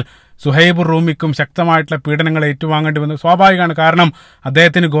സന്ദർഭത്തിൽ സുഹൈബുർ റൂമിക്കും ശക്തമായിട്ടുള്ള പീഡനങ്ങൾ ഏറ്റുവാങ്ങേണ്ടി വന്നു. സ്വാഭാവികമാണ്. കാരണം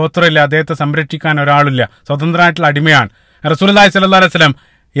അദ്ദേഹത്തിന് ഗോത്രമില്ല, അദ്ദേഹത്തെ സംരക്ഷിക്കാൻ ഒരാളില്ല, സ്വതന്ത്രമായിട്ടുള്ള അടിമയാണ്. റസൂലുള്ളാഹി സ്വല്ലല്ലാഹു അലൈഹി വസല്ലം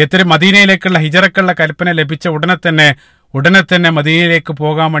മദീനയിലേക്കുള്ള ഹിജറക്കുള്ള കൽപ്പന ലഭിച്ച ഉടനെ തന്നെ മദീനയിലേക്ക്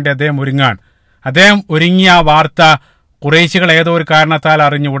പോകാൻ വേണ്ടി അദ്ദേഹം ഒരുങ്ങിയ ആ വാർത്ത ഖുറൈശികൾ ഏതോ ഒരു കാരണത്താൽ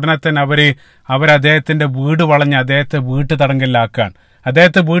അറിഞ്ഞു. ഉടനെ തന്നെ അവർ അദ്ദേഹത്തിന്റെ വീട് വളഞ്ഞ് അദ്ദേഹത്തെ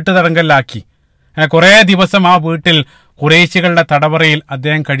വീട്ടുതടങ്കലിലാക്കി. കുറെ ദിവസം ആ വീട്ടിൽ ഖുറൈശികളുടെ തടവറയിൽ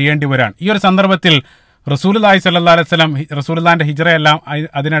അദ്ദേഹം കഴിയേണ്ടി വരാൻ. ഈ ഒരു സന്ദർഭത്തിൽ റസൂലുള്ളാഹി സ്വല്ലല്ലാഹു അലൈഹി വസല്ലം റസൂലുള്ളാഹിന്റെ ഹിജ്റയെല്ലാം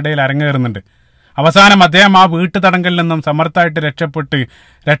അതിനിടയിൽ അരങ്ങേറുന്നുണ്ട്. അവസാനം അദ്ദേഹം ആ വീട്ടുതടങ്കലിൽ നിന്നും സമർത്ഥമായിട്ട്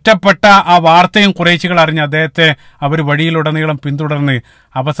രക്ഷപ്പെട്ട ആ വാർത്തയും ഖുറൈശികൾ അറിഞ്ഞ് അദ്ദേഹത്തെ അവർ വഴിയിലുടനീളം പിന്തുടർന്ന്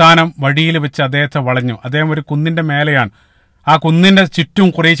അവസാനം വഴിയിൽ വെച്ച് അദ്ദേഹത്തെ വളഞ്ഞു. അദ്ദേഹം ഒരു കുന്നിന്റെ മേലെയാണ്. ആ കുന്നിന്റെ ചുറ്റും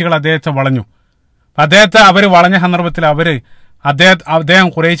ഖുറൈശികൾ അദ്ദേഹത്തെ വളഞ്ഞു. അദ്ദേഹത്തെ അവർ വളഞ്ഞ സന്ദർഭത്തിൽ അദ്ദേഹം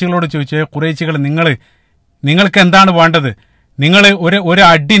ഖുറൈശികളോട് ചോദിച്ചു, ഖുറൈശികൾ നിങ്ങൾക്ക് എന്താണ് വേണ്ടത്? നിങ്ങൾ ഒരു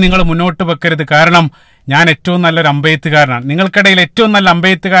അടി നിങ്ങൾ മുന്നോട്ട് വെക്കരുത്. കാരണം ഞാൻ ഏറ്റവും നല്ലൊരു അമ്പെയ്ത്തുകാരനാണ്, നിങ്ങൾക്കിടയിൽ ഏറ്റവും നല്ല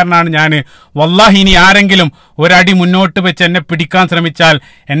അമ്പെയ്ത്തുകാരനാണ് ഞാൻ. വല്ലാഹി ഇനി ആരെങ്കിലും ഒരടി മുന്നോട്ട് വെച്ച് എന്നെ പിടിക്കാൻ ശ്രമിച്ചാൽ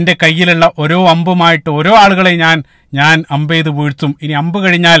എൻ്റെ കയ്യിലുള്ള ഓരോ അമ്പുമായിട്ട് ഓരോ ആളുകളെ ഞാൻ അമ്പെയ്ത് വീഴ്ത്തും. ഇനി അമ്പ്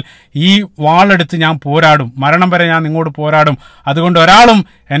കഴിഞ്ഞാൽ ഈ വാളെടുത്ത് ഞാൻ പോരാടും, മരണം വരെ ഞാൻ നിങ്ങളോട് പോരാടും. അതുകൊണ്ട് ഒരാളും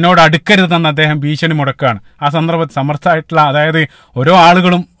എന്നോട് അടുക്കരുതെന്ന് അദ്ദേഹം ഭീഷണി മുടക്കുകയാണ്. ആ സന്ദർഭത്തിൽ സമർത്ഥമായിട്ടുള്ള, അതായത് ഓരോ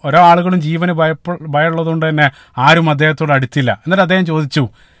ആളുകളും ജീവന് ഭയമുള്ളതുകൊണ്ട് തന്നെ ആരും അദ്ദേഹത്തോട് അടുത്തില്ല. എന്നിട്ട് അദ്ദേഹം ചോദിച്ചു,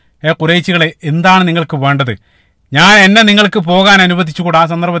 ഖുറൈശികളെ, എന്താണ് നിങ്ങൾക്ക് വേണ്ടത്? എന്നെ നിങ്ങൾക്ക് പോകാൻ അനുവദിച്ചുകൂടാ. ആ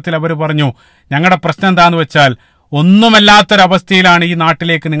സന്ദർഭത്തിൽ അവർ പറഞ്ഞു, ഞങ്ങളുടെ പ്രശ്നം എന്താന്ന് വെച്ചാൽ ഒന്നുമല്ലാത്തൊരവസ്ഥയിലാണ് ഈ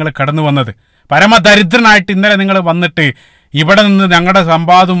നാട്ടിലേക്ക് നിങ്ങൾ കടന്നു വന്നത്. പരമദരിദ്രനായിട്ട് ഇന്നലെ നിങ്ങൾ വന്നിട്ട് ഇവിടെ നിന്ന് ഞങ്ങളുടെ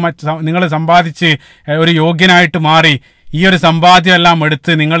നിങ്ങൾ സമ്പാദിച്ച് ഒരു യോഗ്യനായിട്ട് മാറി ഈ ഒരു സമ്പാദ്യം എല്ലാം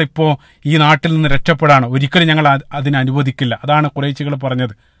എടുത്ത് നിങ്ങളിപ്പോ ഈ നാട്ടിൽ നിന്ന് രക്ഷപ്പെടാണ്. ഒരിക്കലും ഞങ്ങൾ അതിന് അനുവദിക്കില്ല. അതാണ് ഖുറൈശികൾ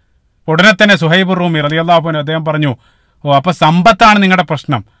പറഞ്ഞത്. ഉടനെ തന്നെ സുഹൈബുർ റൂമി റളിയല്ലാഹു അൻഹു അദ്ദേഹം പറഞ്ഞു, അപ്പൊ സമ്പത്താണ് നിങ്ങളുടെ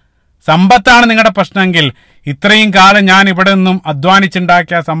പ്രശ്നം, സമ്പത്താണ് നിങ്ങളുടെ പ്രശ്നമെങ്കിൽ ഇത്രയും കാലം ഞാൻ ഇവിടെ നിന്നും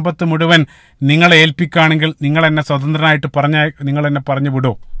അധ്വാനിച്ചുണ്ടാക്കിയ സമ്പത്ത് മുഴുവൻ നിങ്ങളെ ഏൽപ്പിക്കുകയാണെങ്കിൽ നിങ്ങൾ എന്നെ സ്വതന്ത്രനായിട്ട് നിങ്ങൾ എന്നെ പറഞ്ഞു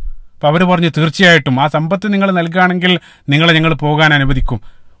വിടുമോ? അപ്പൊ അവർ പറഞ്ഞു തീർച്ചയായിട്ടും ആ സമ്പത്ത് നിങ്ങൾ നൽകുകയാണെങ്കിൽ നിങ്ങളെ ഞങ്ങൾ പോകാൻ അനുവദിക്കും.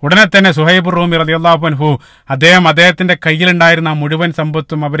 ഉടനെ തന്നെ സുഹൈബ് റൂമി റളിയല്ലാഹു അൻഹു അദ്ദേഹത്തിന്റെ കയ്യിലുണ്ടായിരുന്ന ആ മുഴുവൻ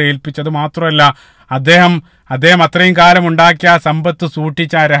സമ്പത്തും അവരെ ഏൽപ്പിച്ചത് മാത്രമല്ല, അദ്ദേഹം അത്രയും കാലം ഉണ്ടാക്കിയ ആ സമ്പത്ത്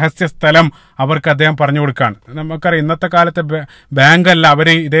സൂക്ഷിച്ച ആ രഹസ്യ സ്ഥലം അവർക്ക് അദ്ദേഹം പറഞ്ഞു കൊടുക്കുകയാണ്. നമുക്കറിയാം ഇന്നത്തെ കാലത്തെ ബാങ്കല്ല, അവർ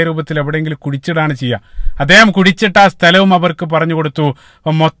ഇതേ രൂപത്തിൽ എവിടെയെങ്കിലും കുടിച്ചിടാണ് ചെയ്യുക. അദ്ദേഹം കുടിച്ചിട്ട ആ സ്ഥലവും അവർക്ക് പറഞ്ഞു കൊടുത്തു.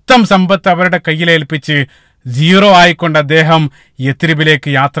 അപ്പം മൊത്തം സമ്പത്ത് അവരുടെ കയ്യിലേൽപ്പിച്ച് 0 ആയിക്കൊണ്ട് അദ്ദേഹം യത്രിബിലേക്ക്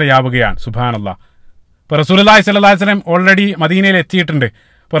യാത്രയാവുകയാണ്. സുബ്ഹാനല്ലാഹ്. ഇപ്പൊ റസൂലുള്ളാഹി സ്വല്ലല്ലാഹു അലൈഹി വസല്ലം ഓൾറെഡി മദീനയിൽ എത്തിയിട്ടുണ്ട്.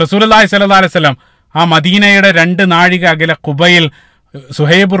 ഇപ്പൊ റസൂലുള്ളാഹി സ്വല്ലല്ലാഹു അലൈഹി വസല്ലം ആ മദീനയുടെ 2 നാഴിക അകലെ ഖുബയിൽ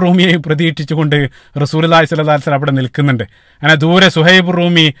സുഹൈബ് റൂമിയെ പ്രതീക്ഷിച്ചുകൊണ്ട് റസൂലുള്ളാഹി സ്വല്ലല്ലാഹു അലൈഹി വസല്ലം അവിടെ നിൽക്കുന്നുണ്ട്. അങ്ങനെ ദൂരെ സുഹൈബ്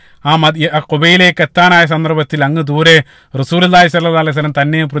റൂമി ആ ഖുബയിലേക്ക് എത്താനായ സന്ദർഭത്തിൽ അങ്ങ് ദൂരെ റസൂലുള്ളാഹി സ്വല്ലല്ലാഹു അലൈഹി വസല്ലം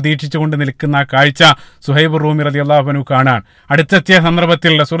തന്നെ പ്രതീക്ഷിച്ചുകൊണ്ട് നിൽക്കുന്ന ആ കാഴ്ച സുഹൈബ് റൂമി റളിയല്ലാഹു അൻഹു കാണാൻ. അടുത്തെത്തിയ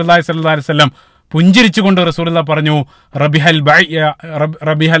സന്ദർഭത്തിൽ റസൂലുള്ളാഹി സ്വല്ലല്ലാഹു അലൈഹി വസല്ലം പുഞ്ചിരിച്ചുകൊണ്ട് റസൂലുള്ളാഹി പറഞ്ഞു,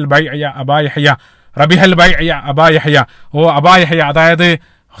 റബിഹൽ ബൈഅ അബാ യഹ്യ, ഓ അബാ യഹ്യ, അതായത്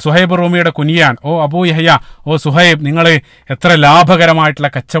സുഹൈബ് റൂമിയുടെ കുനിയാൻ, ഓ അബൂ യഹ്യ, ഓ സുഹൈബ്, നിങ്ങൾ എത്ര ലാഭകരമായിട്ടുള്ള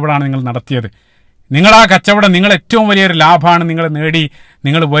കച്ചവടമാണ് നിങ്ങൾ നടത്തിയത്. നിങ്ങൾ ആ കച്ചവടം നിങ്ങൾ ഏറ്റവും വലിയൊരു ലാഭമാണ്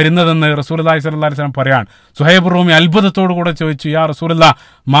നിങ്ങൾ വരുന്നതെന്ന് റസൂലുള്ളാഹി സ്വല്ലല്ലാഹു അലൈഹി വസല്ലം പറയാൻ. സുഹൈബ് റൂമി അത്ഭുതത്തോടു കൂടെ ചോദിച്ചു, യാ റസൂലുള്ളാഹ്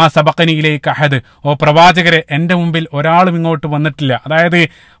മാ സബഖനി ഇലൈക അഹദ്, ഓ പ്രവാചകരെ, എൻ്റെ മുമ്പിൽ ഒരാളും ഇങ്ങോട്ട് വന്നിട്ടില്ല. അതായത്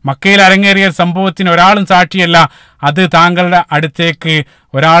മക്കയിൽ അരങ്ങേറിയ സംഭവത്തിന് ഒരാളും സാക്ഷിയല്ല. അത് താങ്കളുടെ അടുത്തേക്ക്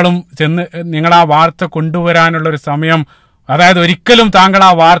ഒരാളും ചെന്ന് നിങ്ങൾ ആ വാർത്ത കൊണ്ടുവരാനുള്ള ഒരു സമയം, അതായത് ഒരിക്കലും താങ്കൾ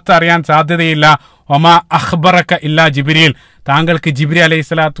ആ വാർത്ത അറിയാൻ സാധ്യതയില്ല. ഒമാ അഖ്ബറക ഇല്ലാ ജിബ്രീൽ, താങ്കൾക്ക് ജിബ്രീൽ അലൈഹി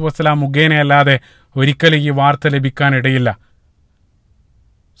സ്വലാത്തു വസ്സലാം മുഖേനയല്ലാതെ ഒരിക്കലും ഈ വാർത്ത ലഭിക്കാൻ ഇടയില്ല.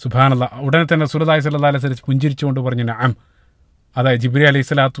 സുബ്ഹാനല്ലാഹ്. ഉടനെ തന്നെ റസൂലുള്ളാഹി സ്വല്ലല്ലാഹു അലൈഹി വസല്ലം പുഞ്ചിരിച്ചുകൊണ്ട് പറഞ്ഞു, നഅം, അതായത് ജിബ്രീൽ അലൈഹി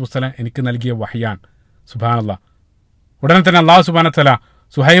സ്വലാത്തു വസ്സലാം എനിക്ക് നൽകിയ വഹ്യാൻ. സുബ്ഹാനല്ലാഹ്. ഉടനെ തന്നെ അല്ലാഹു സുബ്ഹാനഹു വതആല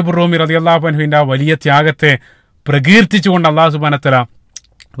സുഹൈബ് റൂമി റളിയല്ലാഹു അൻഹുവിന്റെ ആ വലിയ ത്യാഗത്തെ പ്രകീർത്തിച്ചുകൊണ്ട് അല്ലാഹു സുബ്ഹാനഹു വതആല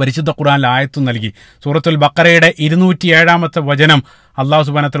പരിശുദ്ധ ഖുർആനിൽ ആയത്തും നൽകി. സൂറത്തുൽ ബഖറയുടെ 207-ാമത്തെ വചനം അല്ലാഹു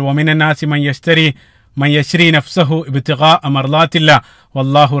സുബ്ഹാനഹു വതആല വമിനന്നാസി മൻ യശ്രി നഫ്സഹു ഇബ്തിഗാഅ മർളാത്തില്ലാ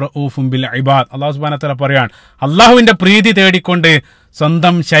വല്ലാഹു റഊഫുൻ ബിൽ ഇബാദ്. അല്ലാഹു സുബ്ഹാനഹു വതആല പറയാണ്, അള്ളാഹുവിന്റെ പ്രീതി തേടിക്കൊണ്ട്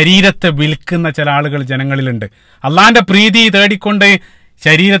സ്വന്തം ശരീരത്തെ വിൽക്കുന്ന ചില ആളുകൾ ജനങ്ങളിലുണ്ട്. അള്ളാഹിന്റെ പ്രീതി തേടിക്കൊണ്ട്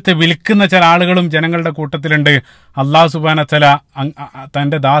ശരീരത്തെ വിൽക്കുന്ന ചില ആളുകളും ജനങ്ങളുടെ കൂട്ടത്തിലുണ്ട്. അല്ലാഹു സുബ്ഹാനഹു വതആല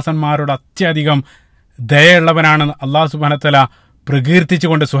തന്റെ ദാസന്മാരോട് അത്യധികം ദയയുള്ളവനാണെന്ന് അല്ലാഹു സുബ്ഹാനഹു വതആല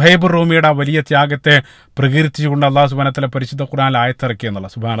പ്രകീർത്തിച്ചുകൊണ്ട്, സുഹൈബ് റൂമിയുടെ വലിയ ത്യാഗത്തെ പ്രകീർത്തിച്ചുകൊണ്ട് അല്ലാഹു സുബ്ഹാനഹു വതആല പരിശുദ്ധ ഖുർആനിൽ ആയത്തിറക്കി എന്നുള്ള.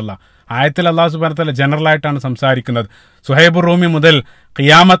 സുബ്ഹാനല്ലാഹ്. ആയത്തിൽ അല്ലാഹു സുബ്ഹാനഹു വതആല ജനറൽ ആയിട്ടാണ് സംസാരിക്കുന്നത്. സുഹൈബ് റൂമി മുതൽ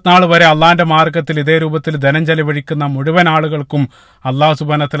ഖിയാമത്ത് നാൾ വരെ അള്ളാന്റെ മാർഗത്തിൽ ഇതേ രൂപത്തിൽ ധനം ചെലവഴിക്കുന്ന മുഴുവൻ ആളുകൾക്കും അല്ലാഹു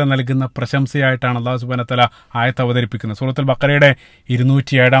സുബ്ഹാനഹു വതആല നൽകുന്ന പ്രശംസയായിട്ടാണ് അല്ലാഹു സുബ്ഹാനഹു വതആല ആയത്ത് അവതരിപ്പിക്കുന്നത്. സൂറത്തുൽ ബഖറയുടെ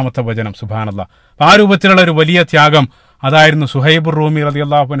 207-ാമത്തെ വചനം. സുബ്ഹാനല്ലാഹ്. ആ രൂപത്തിലുള്ള ഒരു വലിയ ത്യാഗം അതായിരുന്നു സുഹൈബ് റൂമി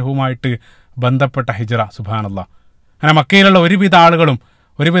റളിയല്ലാഹു അൻഹുവുമായിട്ട് ബന്ധപ്പെട്ട ഹിജ്റ. സുബ്ഹാനല്ലാഹ്. അങ്ങനെ മക്കയിലുള്ള ഒരുവിധ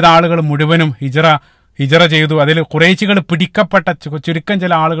ആളുകളും മുഴുവനും ഹിജ്റ ചെയ്തു. അതിൽ ഖുറൈശികൾ പിടിക്കപ്പെട്ട ചുരുക്കം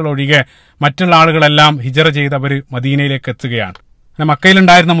ചില ആളുകൾ ഒഴികെ മറ്റുള്ള ആളുകളെല്ലാം ഹിജ്റ ചെയ്ത് അവർ മദീനയിലേക്ക് എത്തുകയാണ്. അങ്ങനെ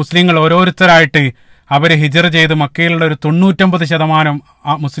മക്കയിലുണ്ടായിരുന്ന മുസ്ലിങ്ങൾ ഓരോരുത്തരായിട്ട് അവർ ഹിജ്റ ചെയ്ത് മക്കയിലുള്ള ഒരു 99%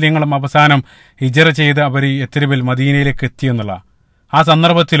 മുസ്ലിങ്ങളും അവസാനം ഹിജ്റ ചെയ്ത് അവർ യത്രിബിൽ മദീനയിലേക്ക് എത്തിയെന്നുള്ള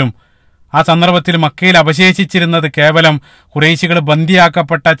ആ സന്ദർഭത്തിൽ മക്കയിൽ അവശേഷിച്ചിരുന്നത് കേവലം ഖുറൈശികൾ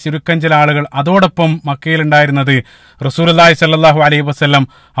ബന്ദിയാക്കപ്പെട്ട ചുരുക്കം ചില ആളുകൾ. അതോടൊപ്പം മക്കയിലുണ്ടായിരുന്നത് റസൂലുള്ളാഹി സ്വല്ലല്ലാഹു അലൈഹി വസല്ലം,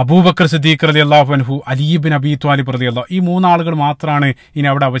 അബൂബക്കർ സിദ്ദീഖ് റളിയല്ലാഹു അൻഹു, അലി ഇബ്നു അബീ ത്വാലിബ് റളിയല്ലാഹു, ഈ 3 ആളുകൾ മാത്രമാണ് ഇനി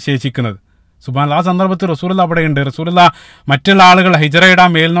അവിടെ അവശേഷിക്കുന്നത്. സുബ്ഹാനല്ലാഹ്. ആ സന്ദർഭത്തിൽ റസൂലുള്ളാഹി അവിടെയുണ്ട്. റസൂലുള്ളാഹി മറ്റുള്ള ആളുകൾ ഹിജ്റയുടെ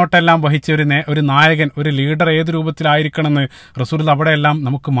മേൽനോട്ടെല്ലാം വഹിച്ച ഒരു നായകൻ, ഒരു ലീഡർ ഏത് രൂപത്തിലായിരിക്കണമെന്ന് റസൂലുള്ളാഹി അവിടെയെല്ലാം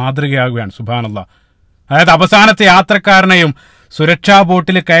നമുക്ക് മാതൃകയാകുകയാണ്. സുബ്ഹാനല്ലാഹ്. അതായത് അവസാനത്തെ യാത്രക്കാരനെയും സുരക്ഷാ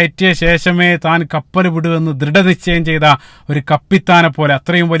ബോട്ടിൽ കയറ്റിയ ശേഷമേ താൻ കപ്പൽ വിടുമെന്ന് ദൃഢനിശ്ചയം ചെയ്ത ഒരു കപ്പിത്താനെ പോലെ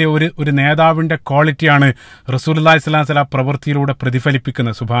അത്രയും വലിയ ഒരു നേതാവിന്റെ ക്വാളിറ്റിയാണ് റസൂലുള്ളാഹി സ്വല്ലല്ലാഹു അലൈഹി വസല്ലം പ്രവൃത്തിയിലൂടെ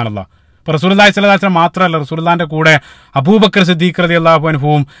പ്രതിഫലിപ്പിക്കുന്നത്. സുബ്ഹാനല്ലാഹ്. അപ്പോൾ റസൂലുള്ളാഹി സ്വല്ലല്ലാഹു അലൈഹി വസല്ലം മാത്രമല്ല, റസൂലുള്ളാഹിന്റെ കൂടെ അബൂബക്കർ സിദ്ദീഖ് റളിയല്ലാഹു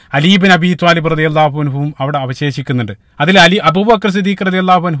അൻഹുവും അലി ഇബ്നു അബീ ത്വാലിബ് റളിയല്ലാഹു അൻഹുവും അവിടെ അവശേഷിക്കുന്നുണ്ട്. അതിൽ അബൂബക്കർ സിദ്ദീഖ്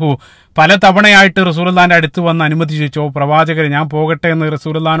റളിയല്ലാഹു അൻഹു പല തവണയായിട്ട് റസൂലുള്ളാഹിന്റെ അടുത്ത് വന്ന് അനുമതി ചോദിച്ചു, പ്രവാചകരെ ഞാൻ പോകട്ടെ എന്ന്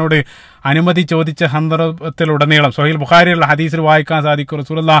റസൂലുള്ളാഹിനോട് അനുമതി ചോദിച്ച സന്ദർഭത്തിലുടനീളം സ്വഹീഹ് ബുഖാരിയിലുള്ള ഹദീസിൽ വായിക്കാൻ സാധിക്കും.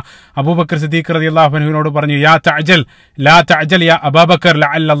 റസൂലുള്ളാഹി അബൂബക്കർ സിദ്ദീഖ് റളിയല്ലാഹു അൻഹുവിനോട് പറഞ്ഞു, ലാ തഅജൽ യാ അബൂബക്കർ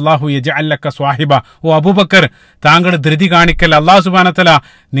ലഅല്ലല്ലാഹു യജ്അൽ ലക സ്വാഹിബ, ഓ അബൂബക്കർ താങ്കൾ ധൃതി കാണിക്കൽ, അല്ലാഹു സുബ്ഹാനഹു വതആല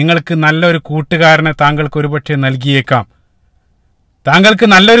നിങ്ങൾക്ക് നല്ലൊരു കൂട്ടുകാരനെ താങ്കൾക്ക് ഒരുപക്ഷെ നൽകിയേക്കാം. താങ്കൾക്ക്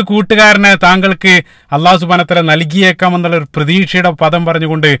അല്ലാഹു സുബ്ഹാനഹു വതആല നൽകിയേക്കാം എന്നുള്ള ഒരു പ്രതീക്ഷയുടെ പദം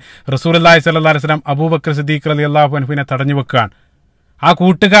പറഞ്ഞുകൊണ്ട് റസൂലുള്ളാഹി സ്വല്ലല്ലാഹു അലൈഹി വസല്ലം അബൂബക്കർ സിദ്ദീഖ് റളിയല്ലാഹു അൻഹുവിനെ തടഞ്ഞു വെക്കുകയാണ്. ആ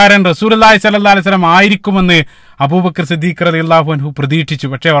കൂട്ടുകാരൻ റസൂലുള്ളാഹി സ്വല്ലല്ലാഹു അലൈഹി വസല്ലം ആയിരിക്കുമെന്ന് അബൂബക്കർ സിദ്ദീഖ് റളിയല്ലാഹു അൻഹു പ്രതീക്ഷിച്ചു.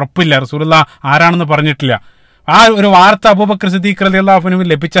 പക്ഷേ ഉറപ്പില്ല, റസൂലുള്ളാഹി ആരാണെന്ന് പറഞ്ഞിട്ടില്ല. ആ ഒരു വാർത്ത അബൂബക്കർ സിദ്ദീഖ് റളിയല്ലാഹു അൻഹു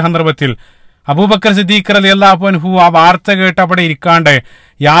ലഭിച്ച സന്ദർഭത്തിൽ അബൂബക്കർ സിദ്ദീഖ് റളിയല്ലാഹു അൻഹു ആ വാർത്ത കേട്ട് അവിടെ ഇരിക്കാണ്ട്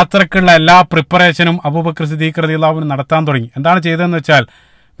യാത്രക്കുള്ള എല്ലാ പ്രിപ്പറേഷനും അബൂബക്കർ സിദ്ദീഖ് റളിയല്ലാഹു അൻഹു നടത്താൻ തുടങ്ങി. എന്താണ് ചെയ്തതെന്ന് വെച്ചാൽ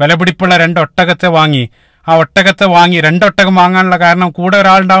വിലപിടിപ്പുള്ള 2 ഒട്ടകത്തെ വാങ്ങി. ആ ഒട്ടകത്തെ വാങ്ങി 2 ഒട്ടകം വാങ്ങാനുള്ള കാരണം കൂടെ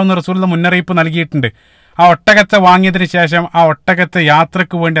ഒരാളുണ്ടാവുന്ന റസൂലുള്ളാഹി മുന്നറിയിപ്പ് നൽകിയിട്ടുണ്ട്. ആ ഒട്ടകത്തെ വാങ്ങിയതിനു ശേഷം ആ ഒട്ടകത്തെ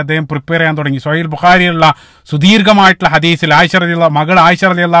യാത്രക്ക് വേണ്ടി അദ്ദേഹം പ്രിപ്പയർ ചെയ്യാൻ തുടങ്ങി. സ്വഹീഹ് ബുഖാരിയിലുള്ള സുദീർഘമായിട്ടുള്ള ഹദീസിൽ മകൾ ആയിഷ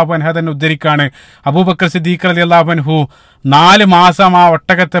റളിയല്ലാഹു അൻഹ തന്നെ ഉദ്ധരിക്കാണ്, അബൂബക്കർ സിദ്ദീഖ് റളിയല്ലാഹു അൻഹു 4 മാസം ആ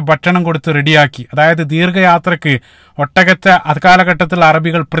ഒട്ടകത്തെ ഭക്ഷണം കൊടുത്ത് റെഡിയാക്കി. അതായത് ദീർഘയാത്രക്ക് ഒട്ടകത്തെ അക്കാലഘട്ടത്തിലുള്ള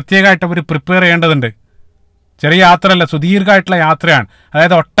അറബികൾ പ്രത്യേകമായിട്ട് അവർ പ്രിപ്പയർ ചെയ്യേണ്ടതുണ്ട്. ചെറിയ യാത്രയല്ല, സുദീർഘമായിട്ടുള്ള യാത്രയാണ്.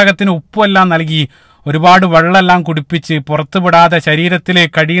 അതായത് ഒട്ടകത്തിന് ഉപ്പെല്ലാം നൽകി ഒരുപാട് വെള്ളമെല്ലാം കുടിപ്പിച്ച് പുറത്തു വിടാതെ ശരീരത്തിൽ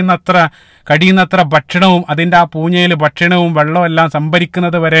കഴിയുന്നത്ര ഭക്ഷണവും അതിൻ്റെ ആ പൂഞ്ഞയിൽ ഭക്ഷണവും വെള്ളവും എല്ലാം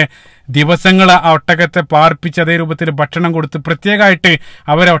സംഭരിക്കുന്നത് വരെ ദിവസങ്ങൾ ആ ഒട്ടകത്തെ പാർപ്പിച്ച് അതേ രൂപത്തിൽ ഭക്ഷണം കൊടുത്ത് പ്രത്യേകമായിട്ട്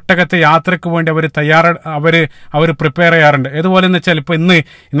അവരെ ഒട്ടകത്തെ യാത്രയ്ക്ക് വേണ്ടി അവർ പ്രിപ്പയർ ചെയ്യാറുണ്ട്. ഏതുപോലെ എന്ന് വെച്ചാൽ ഇപ്പോൾ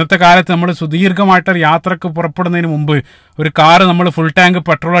ഇന്നത്തെ കാലത്ത് നമ്മൾ സുദീർഘമായിട്ടൊരു യാത്രക്ക് പുറപ്പെടുന്നതിന് മുമ്പ് ഒരു കാറ് നമ്മൾ ഫുൾ ടാങ്ക്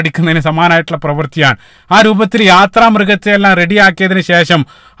പെട്രോൾ അടിക്കുന്നതിന് സമാനമായിട്ടുള്ള പ്രവൃത്തിയാണ്. ആ രൂപത്തിൽ യാത്രാ മൃഗത്തെ എല്ലാം റെഡിയാക്കിയതിന് ശേഷം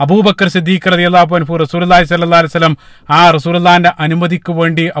അബൂബക്കർ സിദ്ദീഖ് റളിയല്ലാഹു അൻഹു റസൂലുള്ളാഹി സ്വല്ലല്ലാഹു അലൈഹി വസല്ലം ആ റസൂലുള്ളാഹിന്റെ അനുമതിക്ക്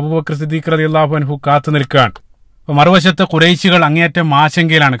വേണ്ടി അബൂബക്കർ സിദ്ദീഖ് റളിയല്ലാഹു അൻഹു കാത്തു നിൽക്കുകയാണ്. അപ്പോൾ മറുവശത്ത് ഖുറൈശികൾ അങ്ങേയറ്റം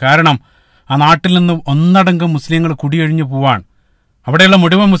ആശങ്കയിലാണ്. കാരണം ആ നാട്ടിൽ നിന്നും ഒന്നടങ്കം മുസ്ലിങ്ങൾ കുടിയൊഴിഞ്ഞു പോവാണ്. അവിടെയുള്ള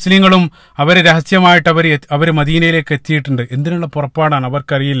മുഴുവൻ മുസ്ലിങ്ങളും അവർ രഹസ്യമായിട്ട് അവർ മദീനയിലേക്ക് എത്തിയിട്ടുണ്ട്. എന്തിനുള്ള പുറപ്പാടാണ്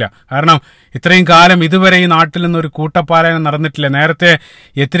അവർക്കറിയില്ല. കാരണം ഇത്രയും കാലം ഇതുവരെ ഈ നാട്ടിൽ നിന്നൊരു കൂട്ടപ്പാലനം നടന്നിട്ടില്ല. നേരത്തെ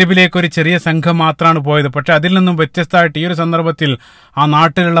യത്രിബിലേക്ക് ഒരു ചെറിയ സംഘം മാത്രമാണ് പോയത്. പക്ഷെ അതിൽ നിന്നും വ്യത്യസ്തമായിട്ട് ഈ ഒരു സന്ദർഭത്തിൽ ആ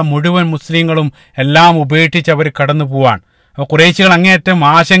നാട്ടിലുള്ള മുഴുവൻ മുസ്ലിങ്ങളും എല്ലാം ഉപേക്ഷിച്ച് അവർ കടന്നു പോവാണ്. അപ്പോൾ ഖുറൈശികൾ അങ്ങേയറ്റം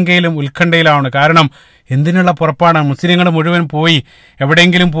ആശങ്കയിലും ഉത്കണ്ഠയിലാണ്. കാരണം എന്തിനുള്ള പുറപ്പാടാണ്? മുസ്ലിങ്ങൾ മുഴുവൻ പോയി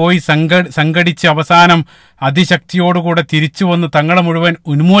എവിടെയെങ്കിലും പോയി സംഘടിച്ച് അവസാനം അതിശക്തിയോടുകൂടെ തിരിച്ചു വന്ന് തങ്ങളെ മുഴുവൻ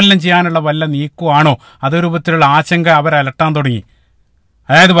ഉന്മൂലനം ചെയ്യാനുള്ള വല്ല നീക്കുവാണോ? അതേ രൂപത്തിലുള്ള ആശങ്ക അവരെ അലട്ടാൻ തുടങ്ങി.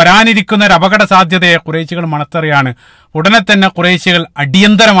 അതായത് വരാനിരിക്കുന്ന ഒരു അപകട സാധ്യതയെ ഖുറൈശികൾ മണത്തറിയാണ്. ഉടനെ തന്നെ ഖുറൈശികൾ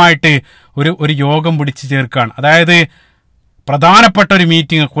അടിയന്തരമായിട്ട് ഒരു യോഗം വിളിച്ചു ചേർക്കുകയാണ്. അതായത് പ്രധാനപ്പെട്ട ഒരു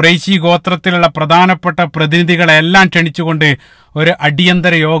മീറ്റിംഗ്, ഖുറൈശി ഗോത്രത്തിലുള്ള പ്രധാനപ്പെട്ട പ്രതിനിധികളെല്ലാം ക്ഷണിച്ചുകൊണ്ട് ഒരു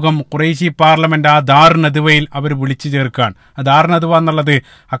അടിയന്തര യോഗം ഖുറൈശി പാർലമെന്റ് ആ ദാർ നദ്വയിൽ അവർ വിളിച്ചു ചേർക്കുകയാണ്. ആ ദാർ നദ്വ എന്നുള്ളത്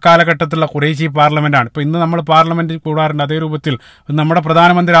അക്കാലഘട്ടത്തിലുള്ള ഖുറൈശി പാർലമെന്റാണ്. ഇപ്പൊ ഇന്ന് നമ്മൾ പാർലമെന്റിൽ കൂടാറുണ്ട്. അതേ രൂപത്തിൽ നമ്മുടെ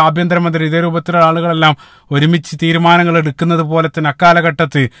പ്രധാനമന്ത്രി, ആഭ്യന്തരമന്ത്രി, ഇതേ രൂപത്തിലുള്ള ആളുകളെല്ലാം ഒരുമിച്ച് തീരുമാനങ്ങൾ എടുക്കുന്നത് പോലെ തന്നെ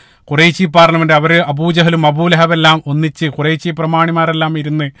അക്കാലഘട്ടത്ത് ഖുറൈശി പാർലമെന്റ് അബൂജഹലും അബൂലഹബെല്ലാം ഒന്നിച്ച് ഖുറൈശി പ്രമാണിമാരെല്ലാം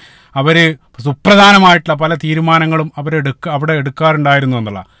ഇരുന്ന് സുപ്രധാനമായിട്ടുള്ള പല തീരുമാനങ്ങളും അവിടെ എടുക്കാറുണ്ടായിരുന്നു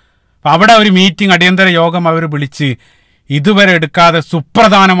എന്നുള്ള. അപ്പൊ അവിടെ ഒരു മീറ്റിംഗ്, അടിയന്തര യോഗം അവർ വിളിച്ച് ഇതുവരെ എടുക്കാതെ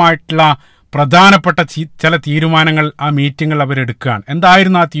സുപ്രധാനമായിട്ടുള്ള പ്രധാനപ്പെട്ട ചില തീരുമാനങ്ങൾ ആ മീറ്റിംഗിൽ അവരെടുക്കുകയാണ്.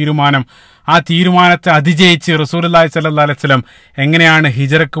 എന്തായിരുന്നു ആ തീരുമാനം? ആ തീരുമാനത്തെ അതിജയിച്ച് റസൂലുള്ളാഹി സ്വല്ലല്ലാഹു അലൈഹി വസല്ലം എങ്ങനെയാണ്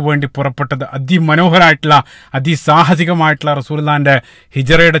ഹിജറയ്ക്ക് വേണ്ടി പുറപ്പെട്ടത്? അതിമനോഹരമായിട്ടുള്ള അതിസാഹസികമായിട്ടുള്ള റസൂലുള്ളാഹിന്റെ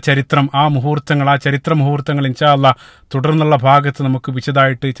ഹിജറയുടെ ചരിത്രം, ആ ചരിത്ര മുഹൂർത്തങ്ങൾ ഇൻഷാ അല്ലാഹ് തുടർന്നുള്ള ഭാഗത്ത് നമുക്ക്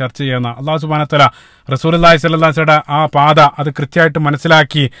വിശദമായിട്ട് ചർച്ച ചെയ്യുന്ന. അല്ലാഹു സുബ്ഹാനഹു വ തആല റസൂലുള്ളാഹി സ്വല്ലല്ലാഹു അലൈഹി വസല്ലം ആ പാത അത് കൃത്യമായിട്ട്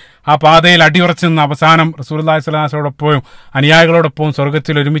മനസ്സിലാക്കി ആ പാതയിൽ അടിയുറച്ചു നിന്ന് അവസാനം റസൂലുള്ളാഹി സ്വല്ലല്ലാഹു അലൈഹി വസല്ലമയോടൊപ്പവും അനുയായികളോടൊപ്പവും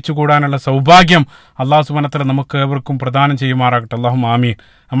സ്വർഗ്ഗത്തിൽ ഒരുമിച്ച് കൂടാനുള്ള സൗഭാഗ്യം അല്ലാഹു സുബ്ഹാനഹു വ തആല നമുക്ക് ഏവർക്കും പ്രദാനം ചെയ്യുമാറാകട്ടെ. അല്ലാഹുമ്മ ആമീൻ.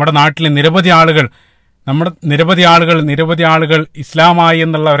 നമ്മുടെ നാട്ടിൽ നിരവധി ആളുകൾ ഇസ്ലാമായി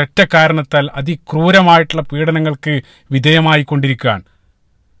എന്നുള്ള ഒരൊറ്റ കാരണത്താൽ അതിക്രൂരമായിട്ടുള്ള പീഡനങ്ങൾക്ക് വിധേയമായി കൊണ്ടിരിക്കുകയാണ്.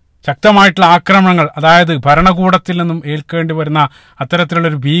 ശക്തമായിട്ടുള്ള ആക്രമണങ്ങൾ, അതായത് ഭരണകൂടത്തിൽ നിന്നും ഏൽക്കേണ്ടി വരുന്ന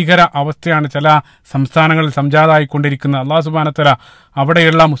അത്തരത്തിലുള്ളൊരു ഭീകര അവസ്ഥയാണ് ചില സംസ്ഥാനങ്ങളിൽ സംജാതമായിക്കൊണ്ടിരിക്കുന്നത്. അല്ലാഹു സുബ്ഹാനഹു വ തആല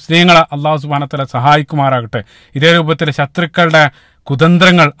അവിടെയുള്ള മുസ്ലിങ്ങളെ അല്ലാഹു സുബ്ഹാനഹു വ തആല സഹായിക്കുമാറാകട്ടെ. ഇതേ രൂപത്തിൽ ശത്രുക്കളുടെ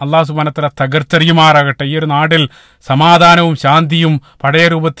കുതന്ത്രങ്ങൾ അല്ലാഹു സുബ്ഹാനഹു വ തആല തകർത്തെറിയുമാറാകട്ടെ. ഈ ഒരു നാടിൽ സമാധാനവും ശാന്തിയും പഴയ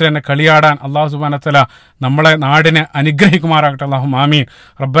രൂപത്തിൽ തന്നെ കളിയാടാൻ അല്ലാഹു സുബ്ഹാനഹു വ തആല നമ്മളെ നാടിനെ അനുഗ്രഹിക്കുമാറാകട്ടെ. അല്ലാഹുമ്മ ആമീൻ.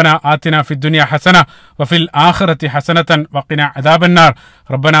 റബ്ബന ആതിന ഫിദ്ദുനിയ ഹസന വഫിൽ ആഖിറതി ഹസനതൻ വഖിന അദാബന്നാർ.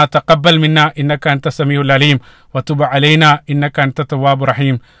 റബ്ബന തഖബ്ബൽ മിന്നാ ഇന്നക അൻത സമീഉൽ അലീം വതുബ് അലൈനാ ഇന്നക അൻത തവ്വാബുർ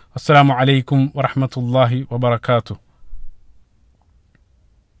റഹീം. അസ്സലാമു അലൈക്കും വറഹ്മത്തുള്ളാഹി വബറകാതുഹു.